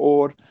Israel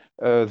or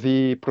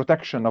the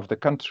protection of the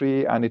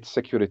country and its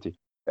security.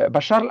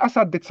 Bashar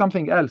al-Assad did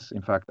something else,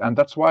 in fact, and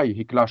that's why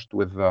he clashed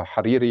with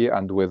Hariri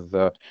and with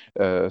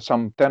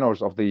some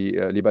tenors of the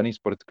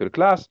Lebanese political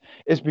class,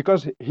 is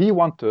because he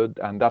wanted,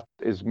 and that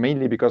is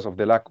mainly because of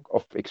the lack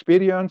of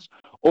experience,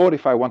 or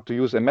if I want to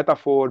use a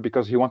metaphor,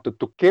 because he wanted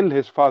to kill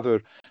his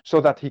father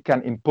so that he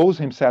can impose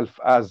himself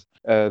as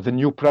the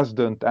new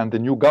president and the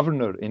new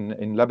governor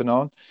in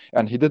Lebanon,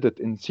 and he did it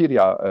in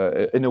Syria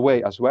in a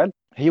way as well.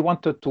 He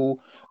wanted to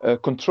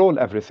control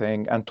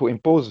everything and to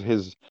impose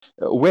his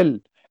will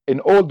in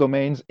all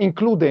domains,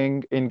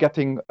 including in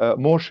getting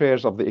more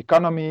shares of the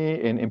economy,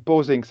 in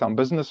imposing some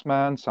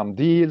businessmen, some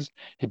deals.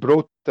 He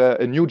brought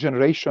a new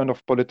generation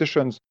of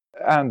politicians,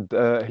 and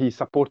he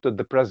supported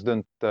the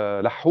president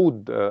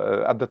Lahoud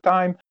at the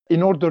time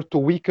in order to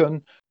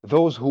weaken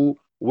those who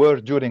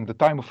were, during the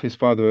time of his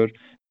father,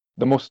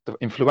 the most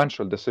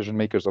influential decision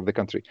makers of the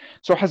country.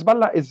 So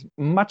Hezbollah is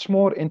much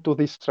more into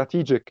the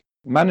strategic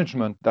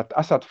management that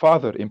Assad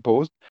father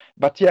imposed.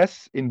 But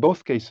yes, in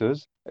both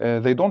cases,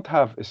 they don't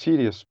have a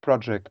serious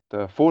project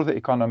for the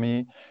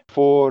economy,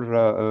 for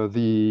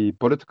the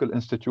political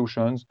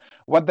institutions.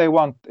 What they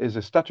want is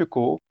a statu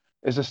quo,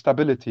 is a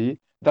stability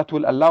that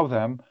will allow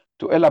them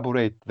to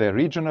elaborate their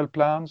regional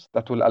plans,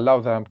 that will allow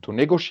them to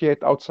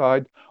negotiate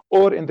outside,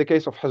 or in the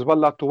case of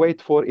Hezbollah, to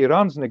wait for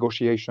Iran's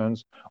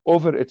negotiations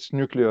over its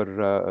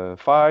nuclear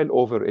file,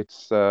 over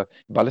its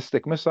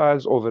ballistic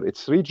missiles, over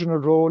its regional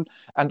role,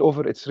 and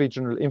over its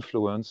regional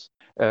influence.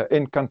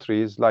 in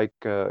countries like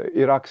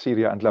Iraq,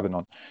 Syria, and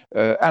Lebanon.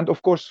 And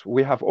of course,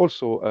 we have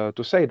also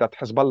to say that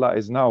Hezbollah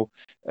is now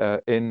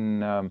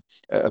in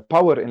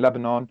power in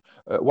Lebanon,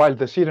 while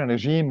the Syrian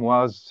regime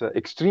was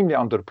extremely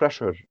under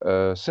pressure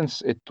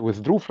since it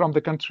withdrew from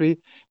the country,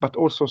 but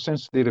also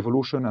since the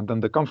revolution and then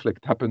the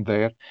conflict happened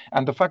there.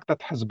 And the fact that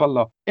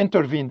Hezbollah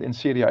intervened in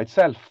Syria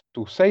itself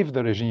to save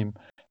the regime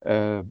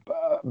uh,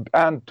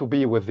 and to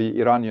be with the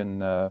Iranian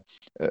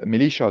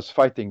militias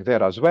fighting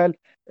there as well,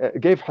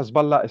 gave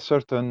Hezbollah a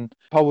certain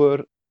power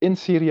in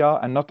Syria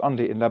and not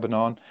only in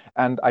Lebanon.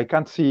 And I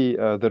can't see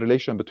the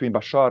relation between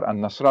Bashar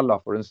and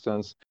Nasrallah, for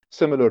instance,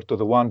 similar to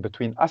the one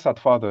between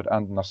Assad's father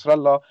and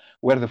Nasrallah,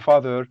 where the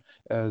father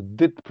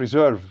did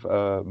preserve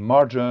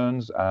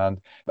margins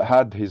and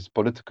had his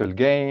political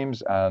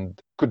games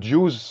and could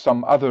use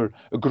some other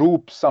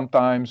groups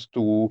sometimes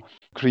to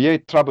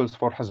create troubles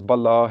for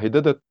Hezbollah. He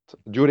did it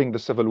during the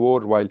civil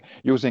war while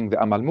using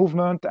the Amal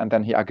movement, and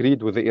then he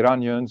agreed with the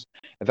Iranians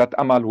that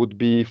Amal would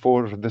be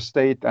for the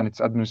state and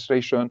its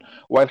administration,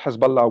 while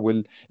Hezbollah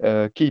will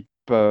keep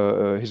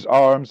his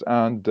arms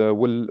and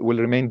will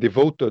remain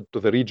devoted to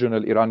the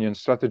regional Iranian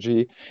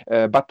strategy,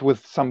 but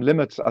with some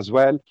limits as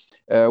well.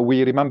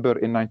 We remember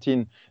in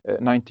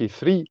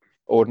 1993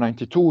 or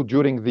 92,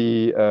 during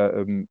the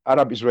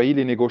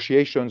Arab-Israeli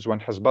negotiations, when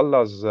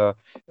Hezbollah's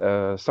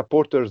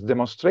supporters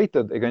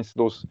demonstrated against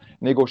those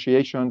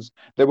negotiations,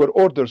 there were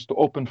orders to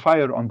open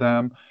fire on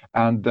them,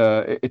 and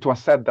it was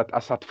said that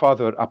Assad's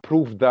father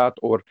approved that,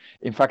 or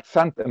in fact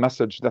sent a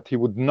message that he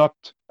would not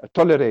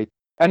tolerate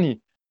any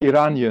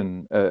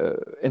Iranian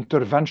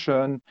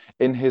intervention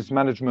in his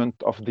management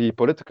of the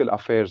political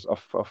affairs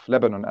of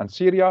Lebanon and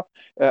Syria,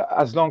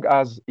 as long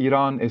as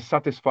Iran is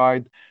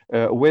satisfied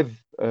with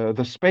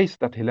the space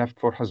that he left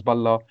for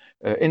Hezbollah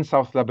in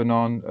South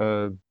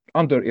Lebanon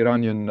under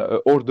Iranian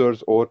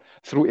orders or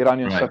through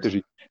Iranian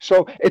strategy.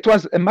 So it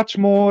was a much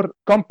more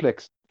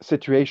complex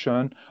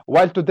situation.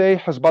 While today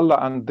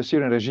Hezbollah and the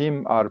Syrian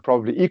regime are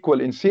probably equal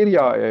in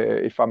Syria,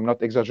 if I'm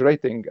not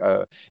exaggerating,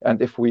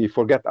 and if we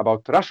forget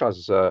about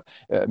Russia's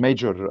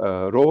major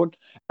role.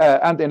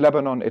 And in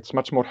Lebanon, it's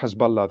much more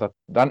Hezbollah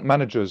that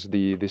manages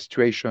the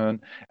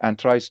situation and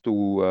tries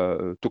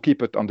to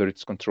keep it under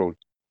its control.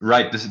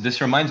 Right.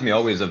 This reminds me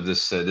always of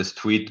this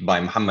tweet by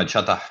Mohammed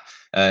Shatah.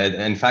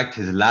 In fact,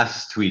 his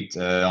last tweet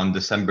on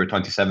December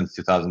 27th,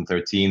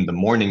 2013, the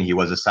morning he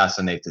was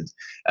assassinated,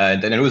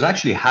 and it was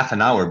actually half an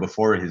hour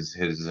before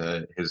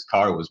his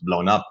car was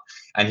blown up.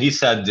 And he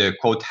said,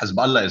 quote,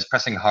 Hezbollah is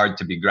pressing hard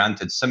to be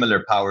granted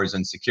similar powers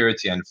in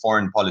security and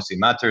foreign policy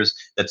matters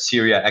that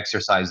Syria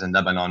exercised in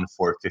Lebanon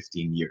for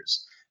 15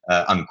 years,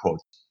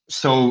 unquote.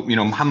 So,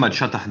 Muhammad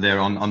Shatah there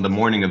on the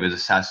morning of his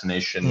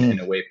assassination, in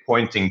a way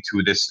pointing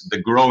to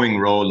the growing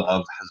role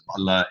of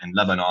Hezbollah in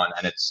Lebanon,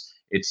 and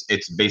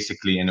it's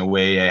basically in a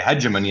way a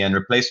hegemony and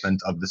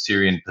replacement of the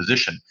Syrian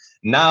position.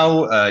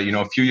 Now,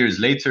 a few years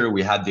later,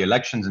 we had the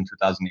elections in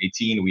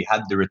 2018. We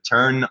had the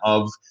return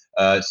of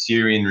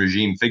Syrian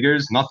regime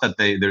figures. Not that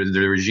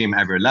the regime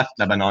ever left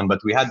Lebanon,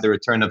 but we had the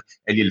return of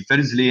Elil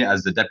Ferzli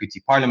as the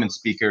deputy parliament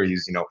speaker.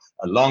 He's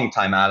a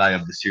long-time ally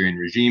of the Syrian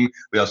regime.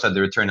 We also had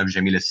the return of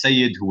Jamil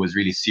al-Sayed, who was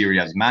really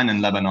Syria's man in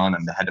Lebanon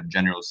and the head of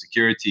general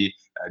security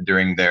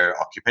during their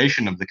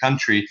occupation of the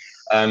country.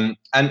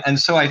 And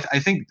so I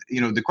think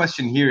the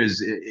question here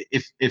is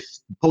if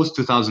post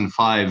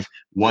 2005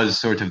 was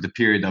sort of the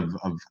period of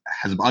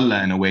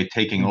Hezbollah in a way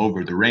taking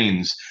over the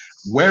reins,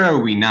 where are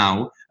we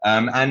now?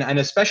 And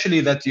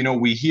especially that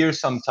we hear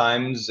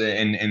sometimes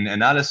in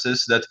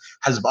analysis that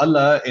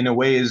Hezbollah in a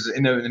way is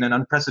in an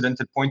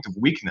unprecedented point of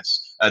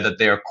weakness, that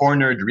they are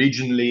cornered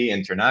regionally,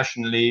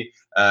 internationally.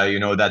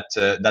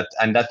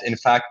 That in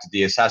fact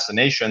the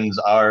assassinations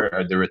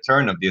are the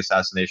return of the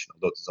assassination,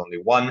 although it's only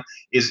one,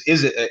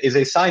 is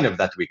a sign of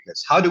that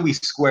weakness. How do we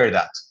square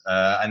that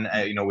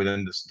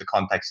within the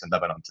context in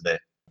Lebanon today?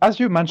 As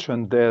you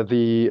mentioned,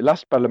 the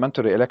last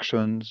parliamentary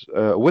elections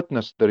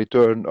witnessed the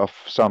return of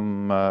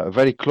some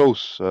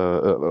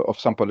of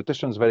some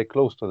politicians very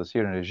close to the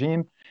Syrian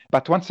regime.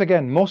 But once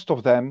again, most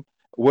of them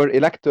were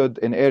elected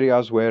in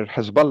areas where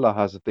Hezbollah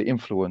has the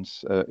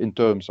influence in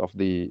terms of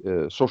the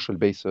social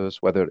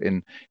basis, whether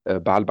in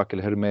Baalbek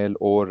el-Hermel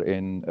or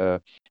in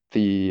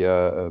the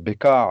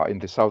Bekaa, in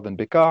the southern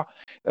Bekaa,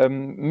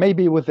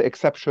 maybe with the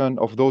exception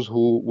of those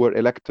who were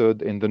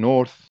elected in the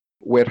north,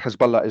 where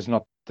Hezbollah is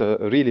not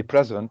really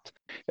present,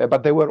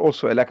 but they were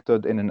also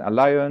elected in an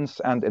alliance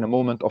and in a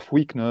moment of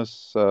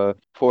weakness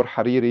for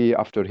Hariri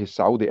after his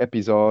Saudi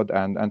episode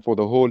and for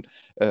the whole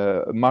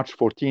March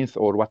 14th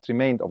or what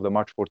remained of the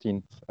March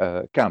 14th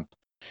camp.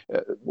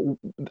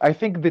 I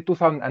think the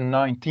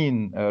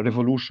 2019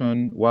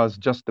 revolution was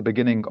just the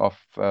beginning of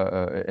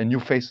a new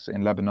phase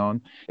in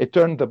Lebanon. It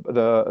turned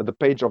the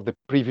page of the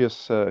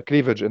previous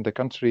cleavage in the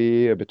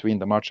country between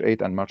the March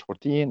 8 and March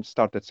 14,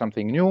 started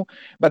something new.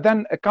 But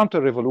then a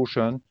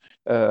counter-revolution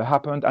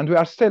happened, and we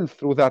are still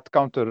through that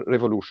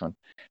counter-revolution.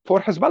 For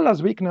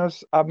Hezbollah's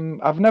weakness,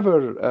 I've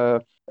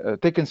never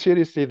taken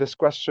seriously this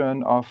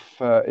question of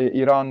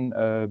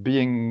Iran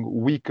being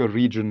weaker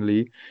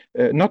regionally,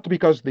 not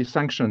because the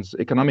sanctions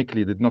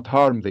economically did not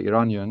harm the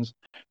Iranians,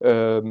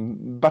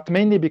 but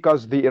mainly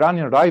because the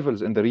Iranian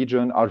rivals in the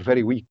region are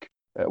very weak.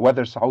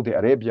 Whether Saudi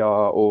Arabia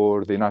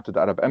or the United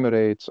Arab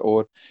Emirates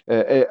or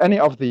any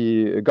of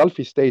the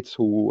Gulfi states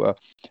who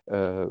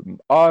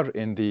are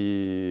in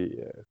the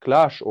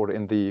clash or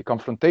in the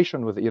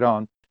confrontation with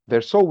Iran,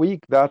 they're so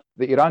weak that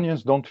the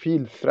Iranians don't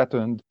feel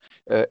threatened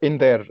in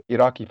their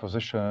Iraqi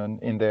position,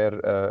 in their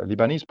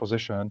Lebanese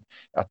position,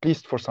 at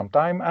least for some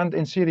time. And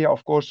in Syria,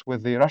 of course,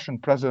 with the Russian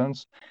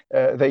presence,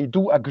 they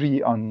do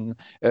agree on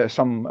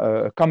some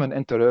common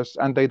interests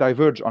and they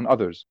diverge on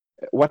others.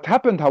 What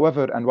happened,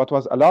 however, and what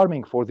was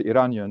alarming for the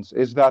Iranians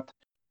is that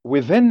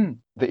within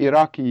the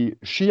Iraqi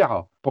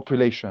Shia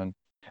population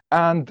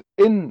and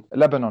in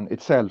Lebanon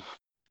itself,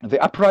 the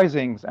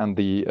uprisings and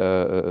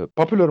the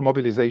popular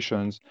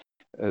mobilizations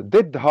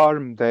did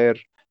harm their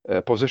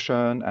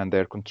position and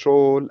their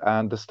control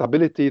and the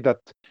stability that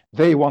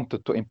they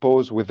wanted to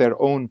impose with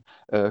their own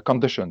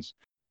conditions.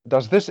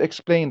 Does this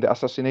explain the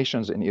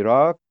assassinations in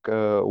Iraq?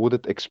 Would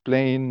it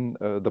explain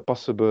the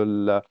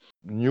possible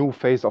new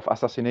phase of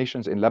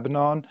assassinations in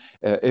Lebanon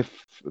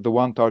if the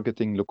one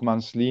targeting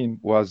Luqman Slim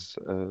was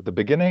the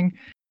beginning?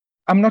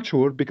 I'm not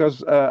sure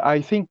because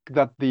I think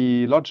that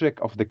the logic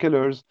of the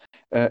killers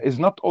is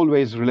not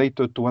always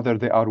related to whether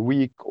they are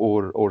weak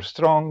or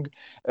strong.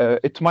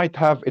 It might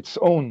have its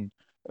own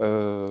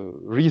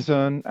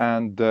reason,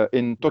 and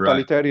in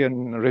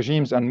totalitarian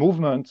regimes and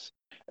movements,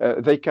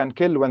 they can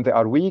kill when they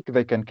are weak,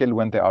 they can kill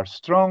when they are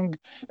strong.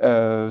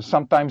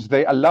 Sometimes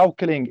they allow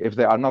killing if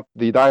they are not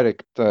the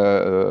direct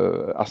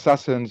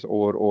assassins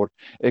or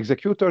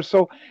executors.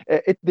 So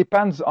it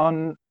depends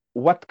on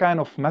what kind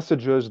of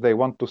messages they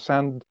want to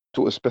send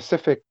to a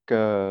specific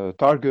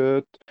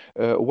target,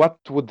 what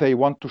would they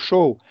want to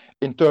show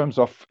in terms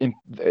of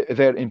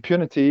their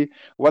impunity,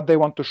 what they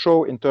want to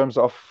show in terms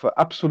of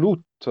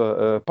absolute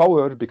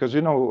power, because,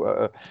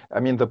 I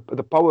mean,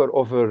 the power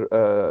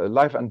over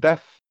life and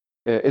death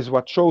is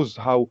what shows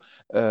how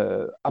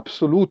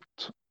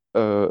absolute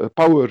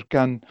power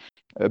can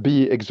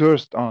be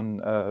exerted on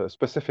a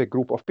specific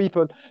group of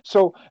people.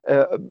 So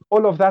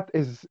all of that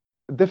is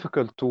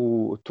difficult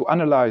to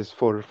analyze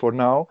for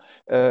now,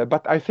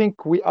 but I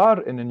think we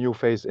are in a new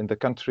phase in the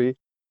country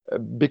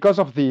because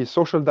of the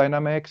social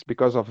dynamics,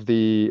 because of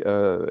the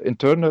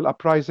internal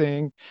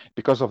uprising,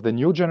 because of the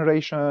new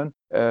generation,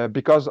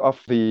 because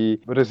of the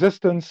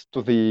resistance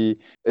to the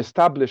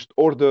established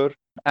order,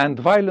 and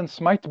violence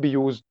might be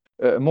used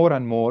more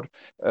and more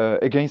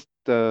against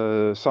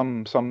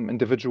some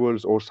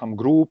individuals or some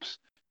groups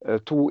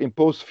to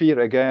impose fear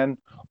again,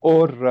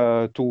 or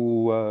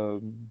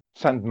to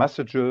send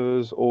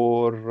messages,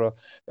 or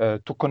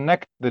to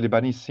connect the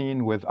Lebanese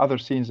scene with other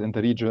scenes in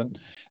the region.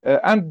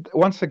 And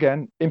once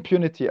again,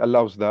 impunity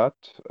allows that.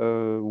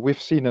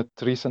 We've seen it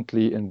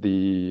recently in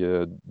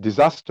the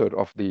disaster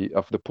of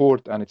the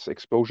port and its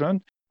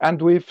explosion,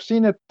 and we've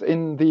seen it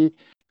in the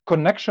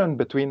connection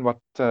between what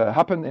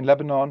happened in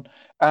Lebanon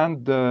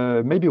and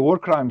maybe war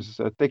crimes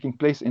taking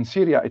place in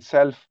Syria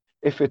itself,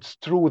 if it's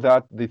true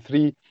that the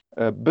three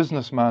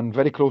businessmen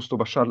very close to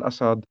Bashar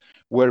al-Assad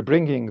were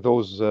bringing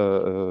those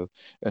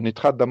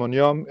nitrat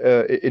d'ammonium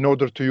in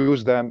order to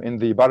use them in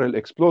the barrel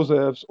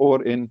explosives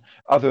or in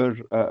other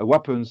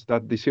weapons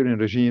that the Syrian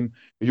regime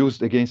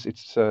used against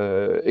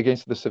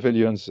the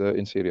civilians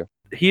in Syria.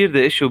 Here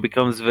the issue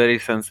becomes very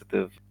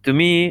sensitive. To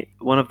me,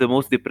 one of the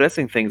most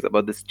depressing things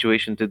about the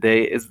situation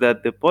today is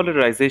that the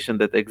polarization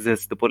that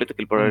exists, the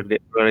political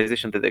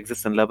polarization that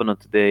exists in Lebanon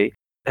today,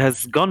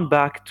 has gone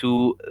back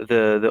to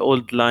the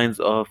old lines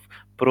of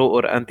pro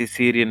or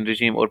anti-Syrian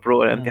regime or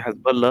pro or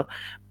anti-Hezbollah.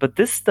 But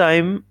this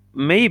time,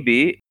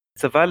 maybe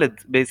it's a valid,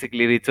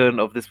 basically, return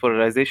of this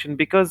polarization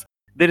because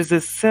there is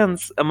a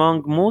sense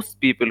among most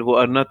people who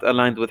are not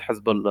aligned with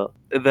Hezbollah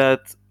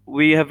that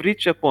we have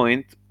reached a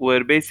point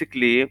where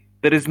basically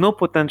there is no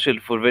potential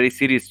for very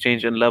serious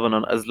change in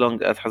Lebanon as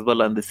long as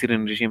Hezbollah and the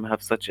Syrian regime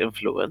have such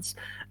influence,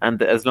 and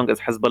as long as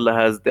Hezbollah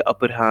has the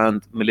upper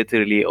hand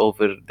militarily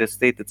over the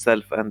state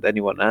itself and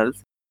anyone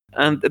else.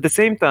 And at the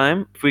same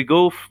time, if we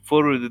go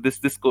forward with this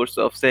discourse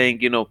of saying,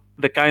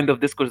 the kind of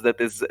discourse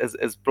that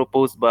is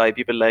proposed by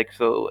people like,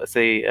 so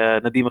say,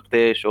 Nadim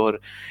Qtaish or,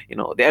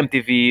 the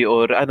MTV,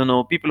 or I don't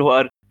know, people who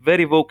are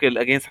very vocal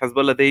against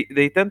Hezbollah,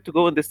 they tend to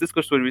go in this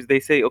discourse where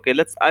they say, okay,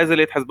 let's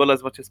isolate Hezbollah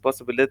as much as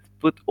possible. Let's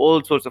put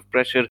all sorts of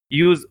pressure,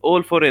 use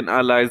all foreign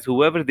allies,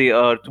 whoever they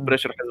are, to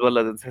pressure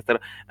Hezbollah, etc.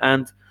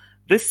 And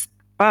this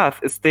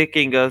path is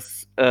taking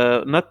us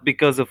not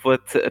because of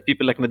what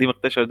people like Nadim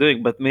Qtaish are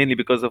doing, but mainly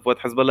because of what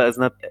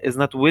Hezbollah is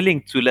not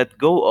willing to let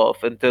go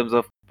of in terms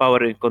of power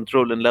and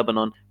control in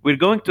Lebanon. We're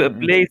going to a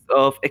place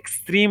of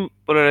extreme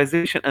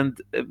polarization and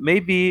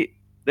maybe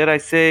dare I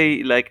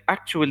say, like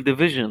actual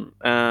division,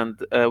 and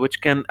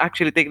which can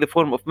actually take the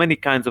form of many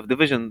kinds of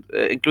division,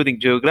 including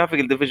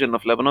geographical division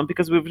of Lebanon,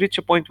 because we've reached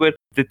a point where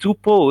the two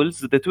poles,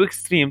 the two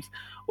extremes,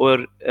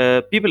 or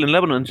people in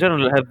Lebanon in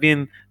general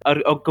are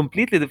on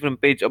completely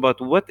different page about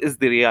what is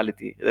the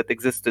reality that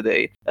exists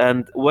today,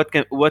 and what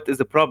is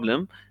the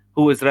problem,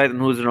 who is right and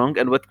who is wrong,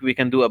 and what we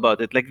can do about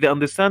it. Like the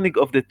understanding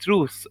of the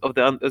truth, of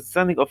the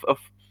understanding of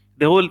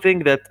the whole thing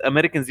that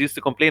Americans used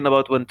to complain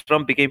about when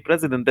Trump became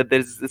president, that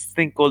there's this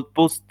thing called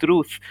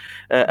post-truth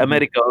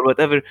America or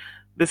whatever.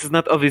 This is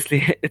not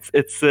obviously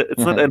it's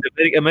not an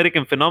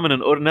American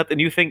phenomenon or not a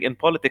new thing in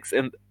politics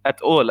and at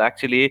all,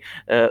 actually,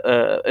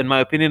 in my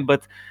opinion.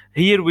 But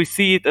here we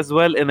see it as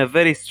well in a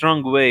very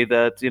strong way,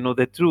 that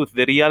the truth,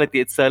 the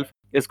reality itself,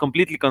 is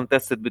completely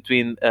contested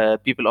between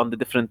people on the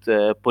different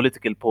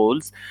political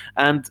poles,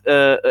 and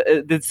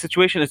the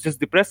situation is just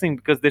depressing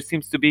because there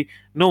seems to be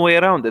no way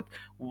around it.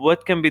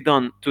 What can be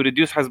done to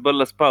reduce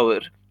Hezbollah's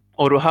power?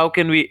 Or how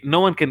can we? No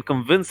one can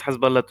convince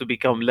Hezbollah to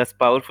become less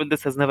powerful.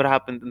 This has never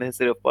happened in the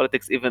history of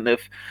politics, even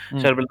if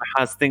Sharb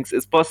al-Nahas thinks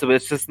it's possible.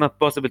 It's just not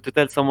possible to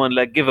tell someone,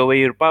 like, give away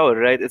your power,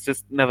 right? It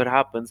just never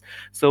happens.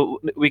 So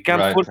Right. we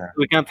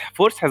can't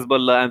force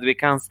Hezbollah, and we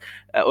can't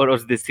or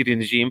the Syrian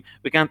regime.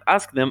 We can't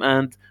ask them.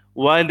 And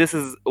while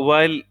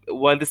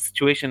this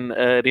situation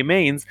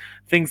remains,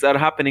 things are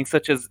happening,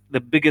 such as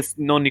the biggest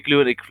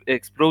non-nuclear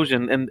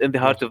explosion in the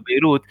heart Yes. of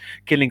Beirut,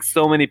 killing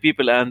so many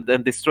people and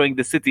destroying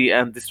the city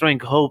and destroying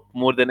hope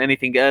more than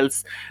anything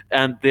else.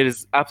 And there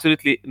is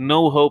absolutely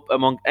no hope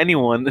among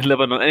anyone in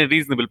Lebanon, any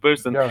reasonable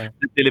person. Yeah.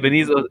 The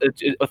Lebanese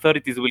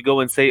authorities will go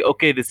and say,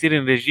 okay, the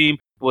Syrian regime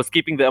was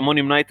keeping the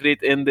ammonium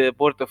nitrate in the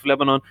port of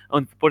Lebanon,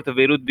 on the port of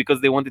Beirut,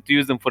 because they wanted to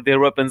use them for their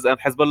weapons, and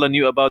Hezbollah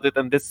knew about it,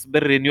 and this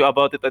Berri knew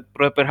about it, and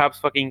perhaps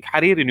fucking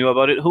Hariri knew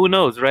about it. Who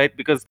knows, right?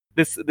 Because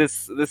this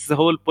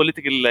whole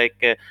political,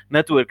 like,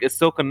 network is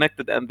so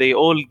connected, and they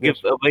all give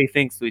Yes. away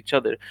things to each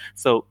other.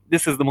 So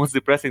this is the most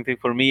depressing thing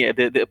for me.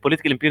 The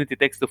political impunity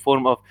takes the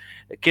form of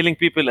killing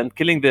people and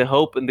killing the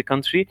hope in the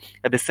country.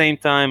 At the same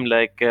time,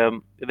 like,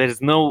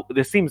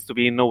 there seems to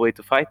be no way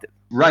to fight it.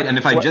 Right, and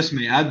if I Well, just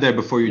may add there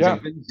before you yeah.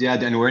 jump in,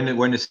 Ziad, and we're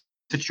in a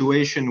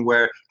situation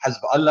where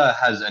Hezbollah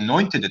has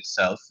anointed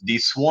itself the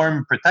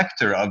sworn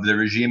protector of the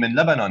regime in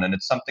Lebanon, and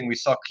it's something we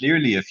saw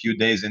clearly a few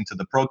days into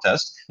the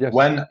protest Yes.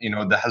 when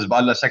the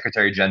Hezbollah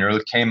Secretary General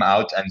came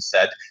out and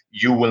said,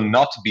 "You will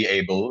not be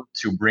able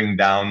to bring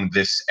down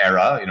this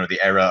era, the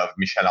era of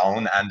Michel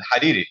Aoun and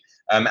Hariri."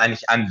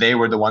 And they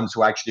were the ones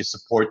who actually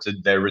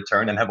supported their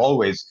return and have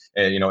always,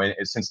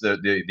 since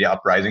the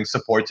uprising,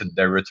 supported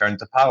their return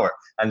to power.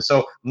 And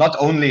so not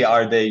only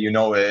are they,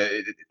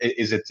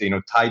 is it,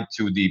 tied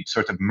to the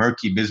sort of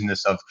murky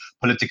business of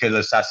political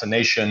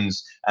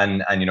assassinations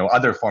and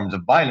other forms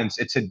of violence,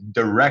 it's a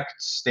direct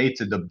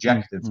stated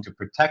objective to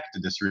protect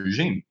this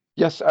regime.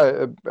 Yes,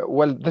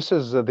 well, this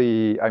is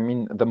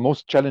the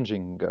most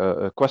challenging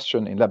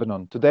question in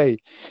Lebanon today,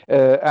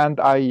 and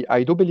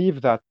I do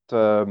believe that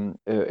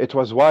it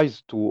was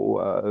wise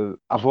to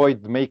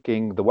avoid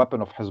making the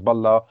weapon of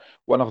Hezbollah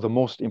one of the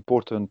most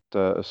important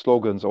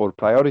slogans or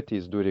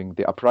priorities during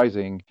the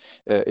uprising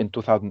in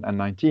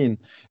 2019,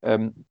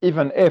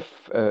 even if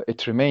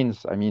it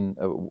remains,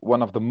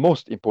 one of the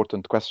most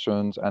important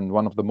questions and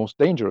one of the most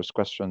dangerous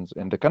questions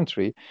in the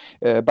country,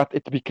 but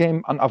it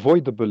became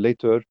unavoidable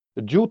later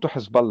due to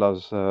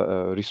Hezbollah's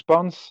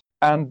response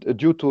and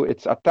due to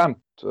its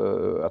attempt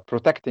at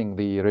protecting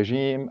the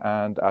regime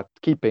and at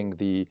keeping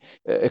the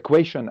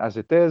equation as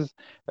it is,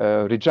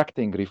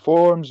 rejecting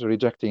reforms,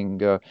 rejecting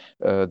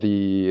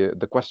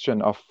the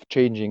question of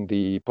changing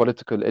the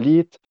political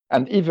elite,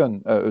 and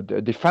even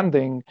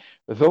defending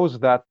those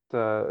that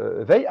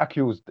they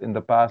accused in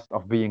the past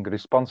of being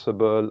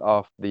responsible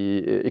of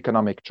the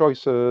economic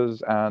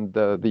choices and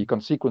the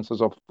consequences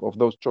of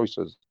those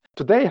choices.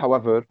 Today,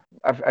 however,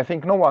 I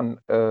think no one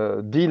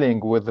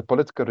dealing with the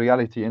political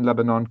reality in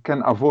Lebanon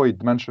can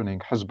avoid mentioning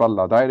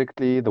Hezbollah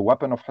directly, the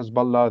weapon of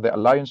Hezbollah, the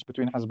alliance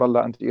between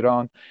Hezbollah and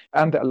Iran,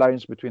 and the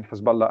alliance between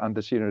Hezbollah and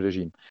the Syrian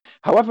regime.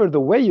 However, the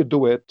way you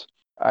do it,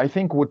 I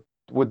think,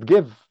 would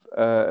give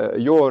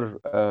your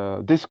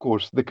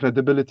discourse the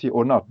credibility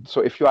or not. So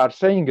if you are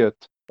saying it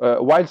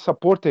while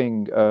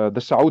supporting the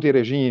Saudi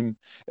regime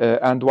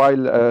and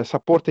while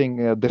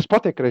supporting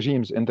despotic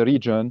regimes in the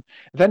region,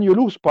 then you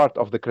lose part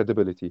of the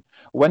credibility.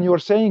 When you're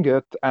saying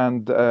it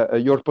and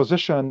your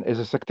position is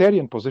a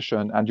sectarian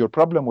position and your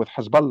problem with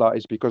Hezbollah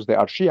is because they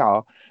are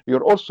Shia,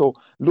 you're also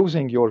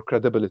losing your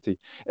credibility.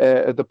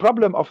 The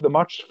problem of the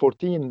March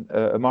 14,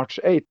 March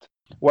 8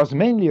 was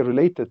mainly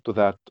related to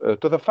that,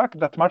 to the fact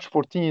that March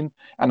 14,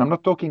 and I'm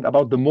not talking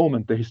about the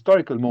moment, the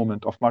historical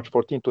moment of March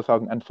 14,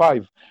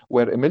 2005,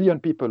 where a million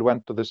people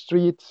went to the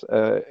streets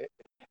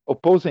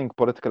opposing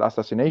political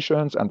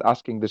assassinations and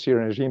asking the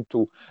Syrian regime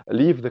to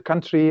leave the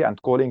country and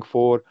calling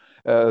for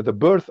the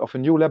birth of a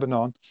new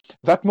Lebanon.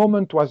 That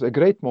moment was a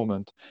great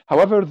moment.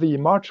 However, the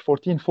March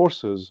 14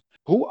 forces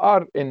who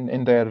are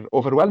in their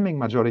overwhelming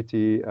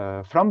majority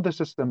from the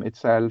system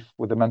itself,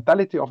 with the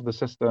mentality of the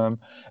system.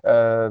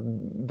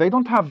 They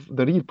don't have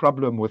the real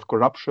problem with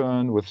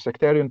corruption, with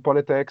sectarian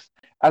politics,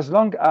 as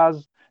long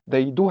as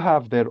they do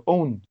have their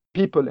own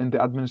people in the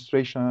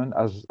administration,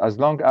 as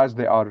long as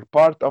they are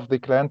part of the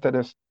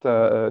clientelist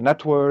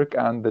network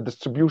and the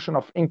distribution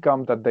of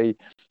income that they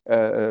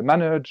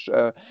manage.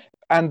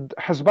 And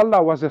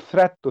Hezbollah was a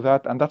threat to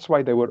that, and that's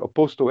why they were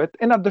opposed to it,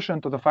 in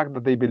addition to the fact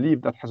that they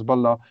believed that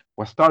Hezbollah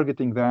was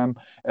targeting them,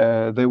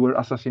 there were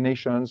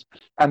assassinations,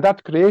 and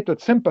that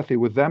created sympathy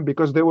with them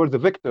because they were the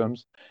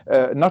victims,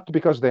 not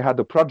because they had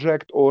a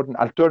project or an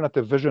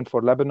alternative vision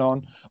for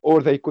Lebanon,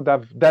 or they could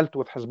have dealt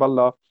with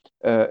Hezbollah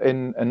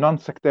in a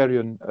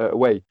non-sectarian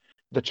way.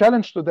 The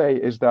challenge today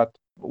is that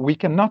we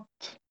cannot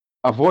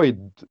avoid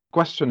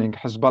questioning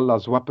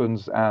Hezbollah's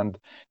weapons and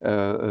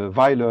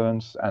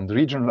violence and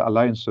regional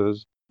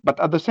alliances. But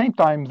at the same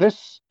time,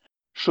 this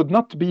should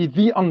not be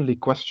the only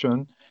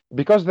question,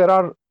 because there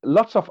are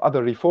lots of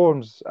other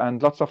reforms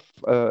and lots of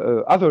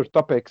other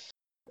topics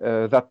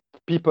that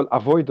people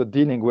avoided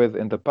dealing with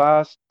in the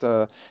past,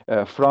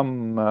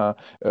 from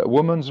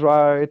women's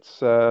rights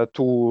to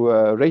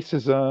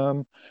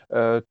racism,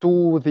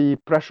 to the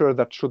pressure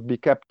that should be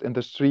kept in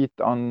the street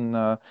on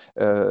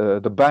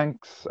the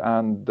banks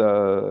and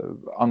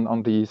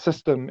on the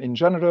system in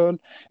general,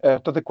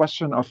 to the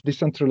question of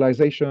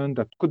decentralization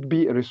that could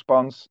be a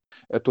response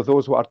to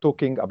those who are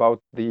talking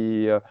about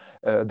the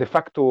de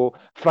facto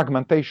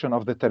fragmentation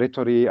of the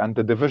territory and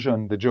the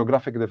division, the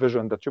geographic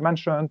division that you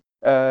mentioned.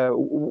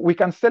 We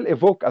can still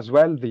evoke as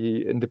well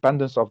the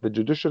independence of the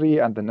judiciary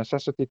and the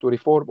necessity to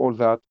reform all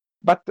that.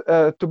 But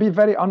to be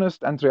very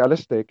honest and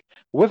realistic,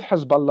 with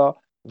Hezbollah,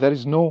 there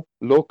is no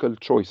local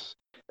choice.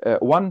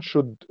 One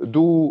should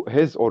do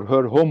his or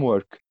her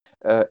homework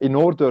in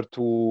order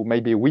to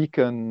maybe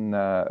weaken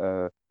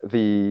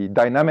the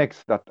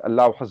dynamics that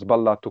allow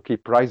Hezbollah to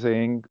keep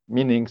rising,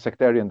 meaning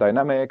sectarian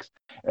dynamics.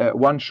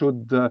 One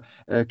should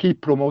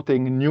keep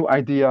promoting new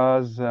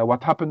ideas.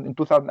 What happened in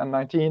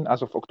 2019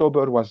 as of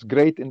October was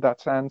great in that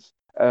sense.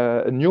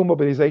 New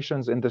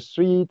mobilizations in the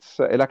streets,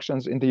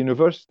 elections in the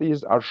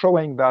universities are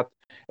showing that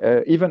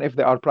even if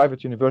they are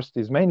private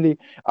universities mainly,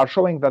 are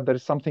showing that there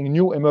is something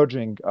new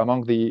emerging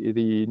among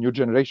the new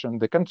generation in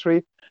the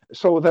country.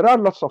 So there are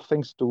lots of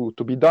things to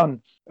be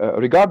done,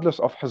 regardless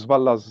of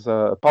Hezbollah's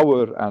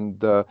power and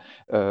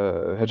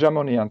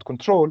hegemony and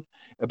control.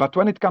 But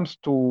when it comes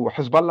to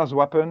Hezbollah's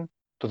weapon,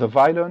 to the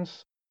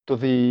violence, to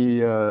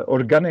the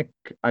organic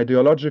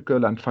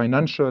ideological and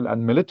financial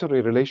and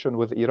military relation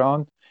with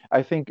Iran,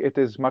 I think it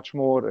is much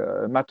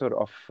more a matter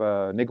of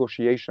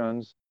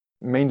negotiations,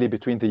 mainly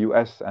between the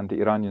US and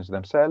the Iranians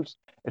themselves.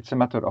 It's a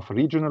matter of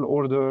regional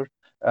order,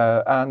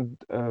 and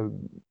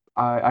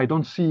I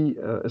don't see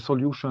a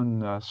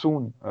solution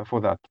soon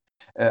for that.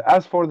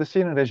 As for the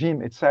Syrian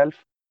regime itself,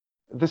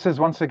 this is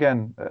once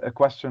again a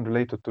question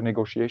related to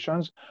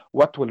negotiations.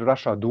 What will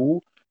Russia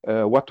do?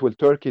 What will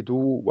Turkey do?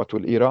 What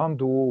will Iran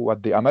do?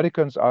 What the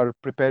Americans are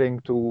preparing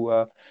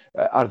to,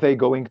 are they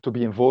going to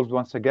be involved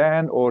once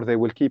again, or they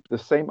will keep the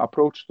same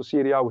approach to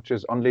Syria, which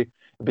is only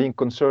being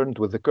concerned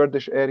with the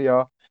Kurdish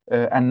area,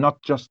 and not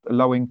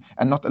allowing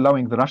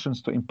the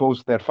Russians to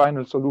impose their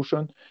final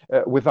solution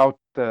without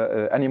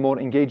any more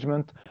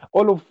engagement.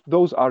 All of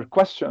those are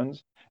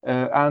questions,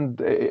 and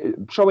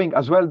showing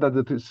as well that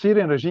the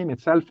Syrian regime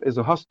itself is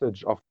a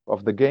hostage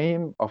of the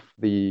game, of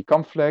the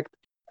conflict.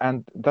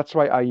 And that's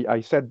why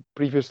I said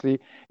previously,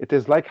 it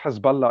is like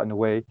Hezbollah in a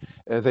way.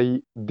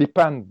 They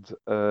depend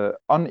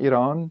on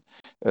Iran.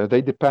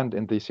 They depend,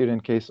 in the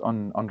Syrian case,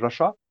 on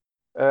Russia.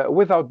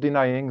 Without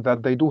denying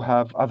that they do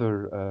have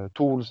other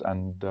tools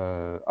and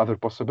other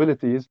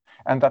possibilities,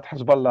 and that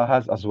Hezbollah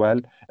has as well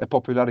a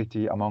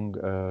popularity among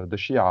the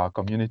Shia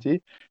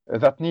community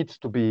that needs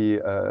to be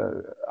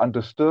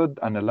understood,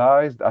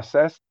 analyzed,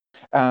 assessed.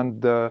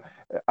 And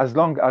as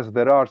long as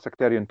there are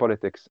sectarian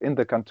politics in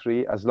the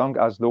country, as long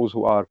as those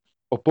who are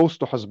opposed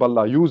to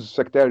Hezbollah use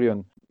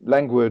sectarian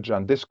language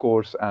and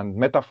discourse and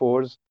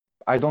metaphors,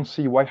 I don't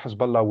see why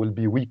Hezbollah will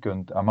be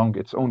weakened among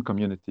its own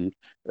community.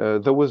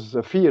 There was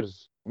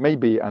fears,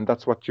 maybe, and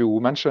that's what you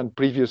mentioned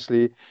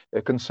previously,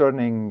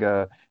 concerning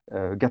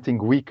getting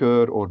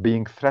weaker or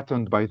being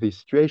threatened by the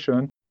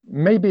situation.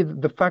 Maybe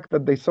the fact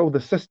that they saw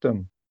the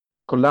system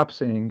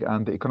collapsing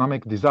and the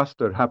economic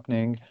disaster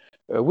happening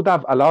would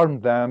have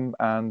alarmed them,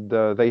 and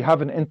they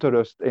have an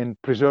interest in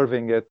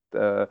preserving it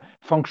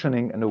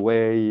functioning in a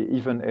way,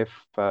 even if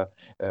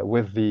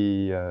with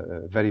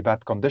the very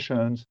bad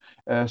conditions,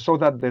 so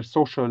that their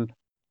social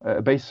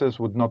basis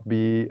would not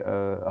be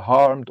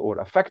harmed or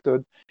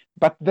affected.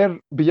 But they're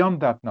beyond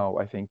that now,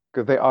 I think.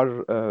 They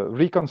are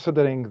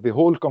reconsidering the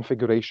whole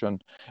configuration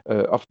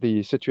of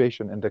the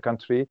situation in the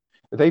country.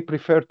 They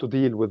prefer to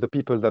deal with the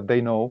people that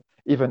they know,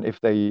 even if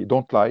they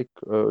don't like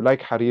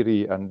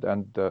Hariri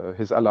and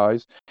his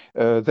allies.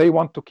 They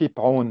want to keep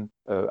Aoun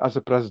as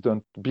a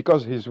president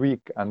because he's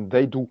weak, and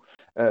they do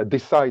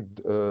decide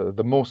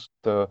the most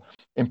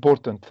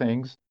important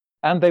things.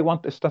 and they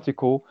want a statu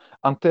quo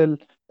until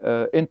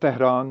in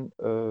Tehran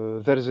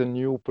there is a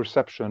new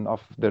perception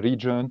of the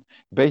region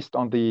based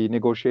on the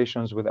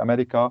negotiations with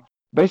America,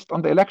 based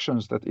on the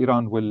elections that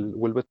Iran will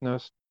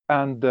witness,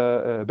 and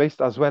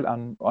based as well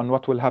on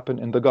what will happen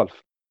in the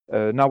Gulf.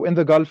 Now, in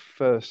the Gulf,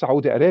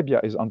 Saudi Arabia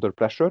is under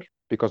pressure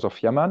because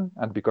of Yemen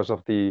and because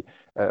of the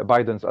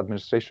Biden's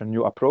administration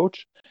new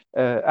approach.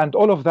 And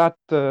all of that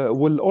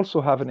will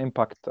also have an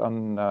impact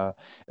on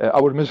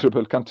our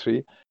miserable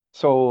country.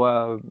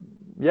 So,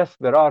 yes,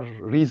 there are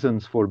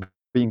reasons for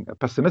being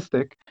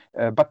pessimistic,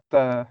 but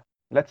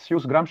let's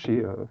use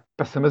Gramsci,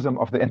 pessimism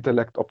of the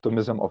intellect,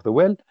 optimism of the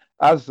will,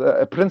 as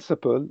a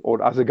principle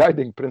or as a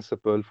guiding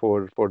principle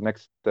for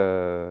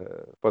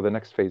the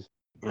next phase.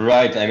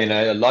 Right. I mean,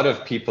 a lot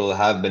of people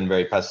have been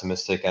very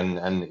pessimistic, and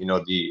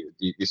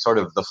the sort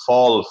of the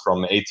fall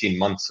from 18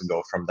 months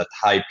ago, from that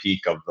high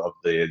peak of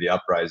the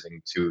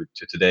uprising to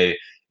today,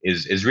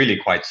 is really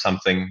quite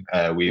something.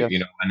 Yes.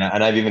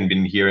 And I've even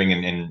been hearing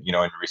in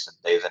recent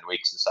days and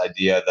weeks this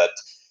idea that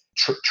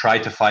try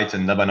to fight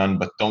in Lebanon,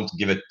 but don't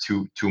give it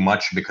too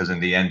much, because in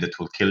the end it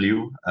will kill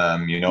you.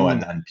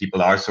 And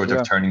people are sort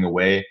of turning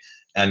away.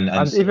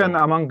 And so, even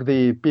among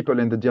the people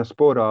in the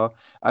diaspora,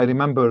 I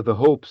remember the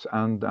hopes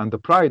and the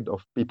pride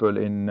of people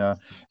in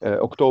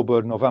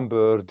October,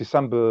 November,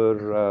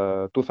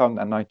 December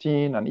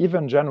 2019, and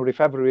even January,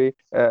 February,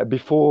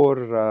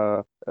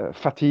 before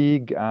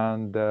fatigue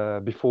and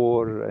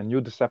before a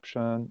new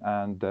deception,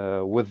 and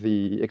with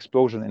the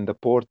explosion in the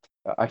port.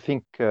 I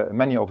think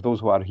many of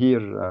those who are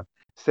here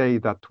say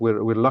that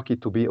we're lucky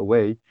to be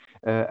away.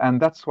 And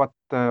that's what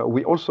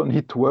we also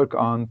need to work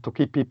on, to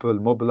keep people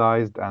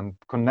mobilized and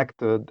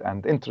connected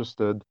and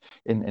interested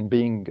in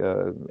being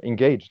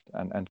engaged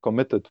and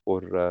committed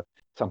for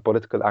some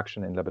political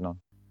action in Lebanon.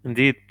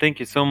 Indeed, thank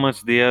you so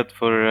much, Diad,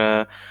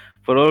 for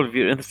all of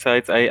your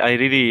insights. I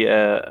really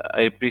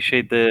I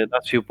appreciate the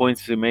last few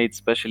points you made,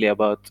 especially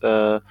about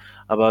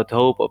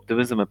hope,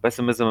 optimism, and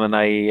pessimism. And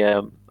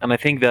I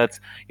think that,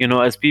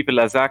 as people,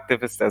 as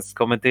activists, as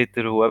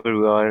commentators, whoever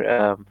we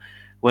are,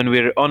 when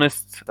we're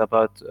honest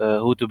about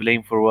who to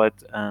blame for what,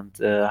 and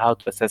how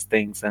to assess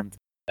things, and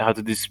how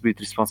to distribute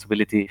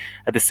responsibility,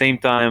 at the same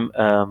time.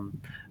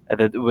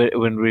 That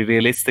when we're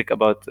realistic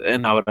about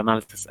in our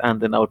analysis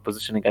and in our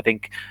positioning, I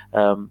think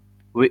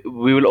we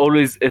will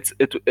always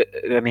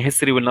and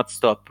history will not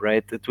stop,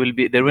 right?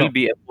 There will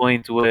be a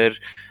point where,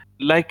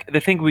 like the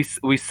thing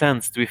we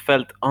sensed, we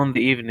felt on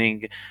the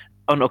evening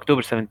on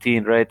October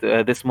 17, right?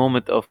 This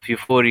moment of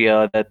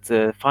euphoria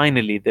that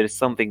finally there is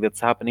something that's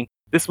happening.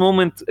 This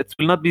moment, it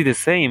will not be the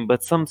same,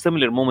 but some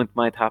similar moment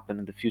might happen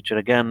in the future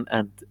again,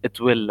 and it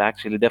will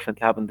actually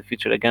definitely happen in the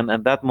future again.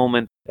 And that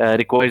moment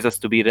requires us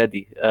to be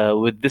ready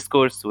with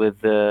discourse,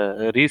 with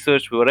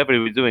research, whatever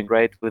we're doing,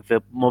 right? With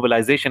the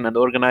mobilization and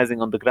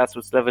organizing on the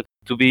grassroots level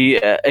to be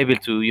able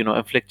to,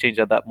 inflict change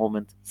at that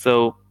moment.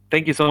 So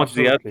thank you so much,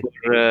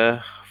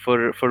 Ziad,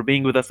 for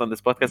being with us on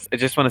this podcast. I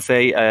just want to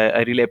say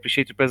I really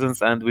appreciate your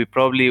presence, and we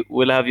probably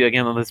will have you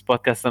again on this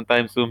podcast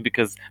sometime soon,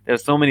 because there are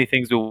so many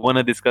things we want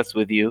to discuss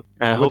with you.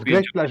 With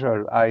great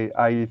pleasure.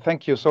 I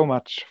thank you so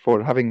much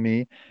for having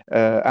me,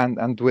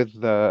 and with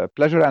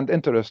pleasure and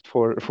interest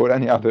for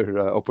any other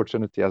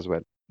opportunity as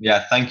well.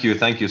 Yeah, thank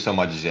you so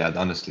much, Ziad.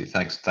 Honestly,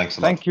 thanks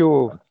a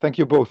lot. Thank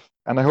you both,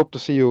 and I hope to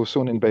see you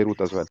soon in Beirut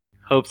as well.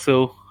 Hope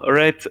so. All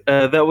right,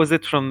 that was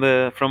it from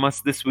us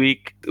this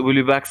week. We'll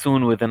be back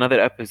soon with another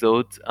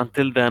episode.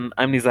 Until then,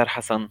 I'm Nizar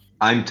Hassan.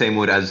 I'm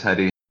Taimur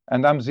Azhari.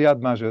 And I'm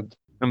Ziad Majid.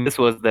 And this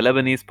was the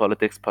Lebanese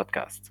Politics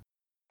Podcast.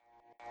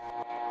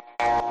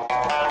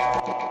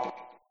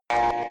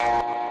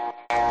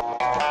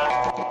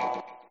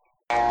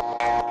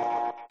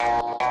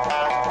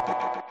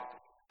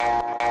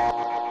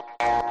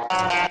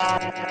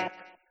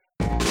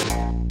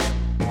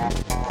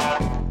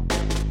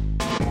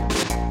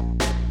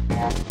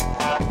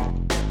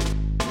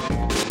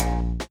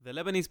 The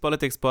Lebanese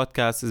Politics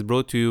Podcast is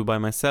brought to you by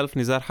myself,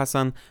 Nizar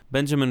Hassan,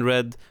 Benjamin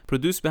Red,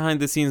 produced behind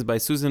the scenes by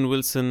Susan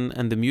Wilson,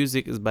 and the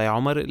music is by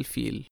Omar El Fil.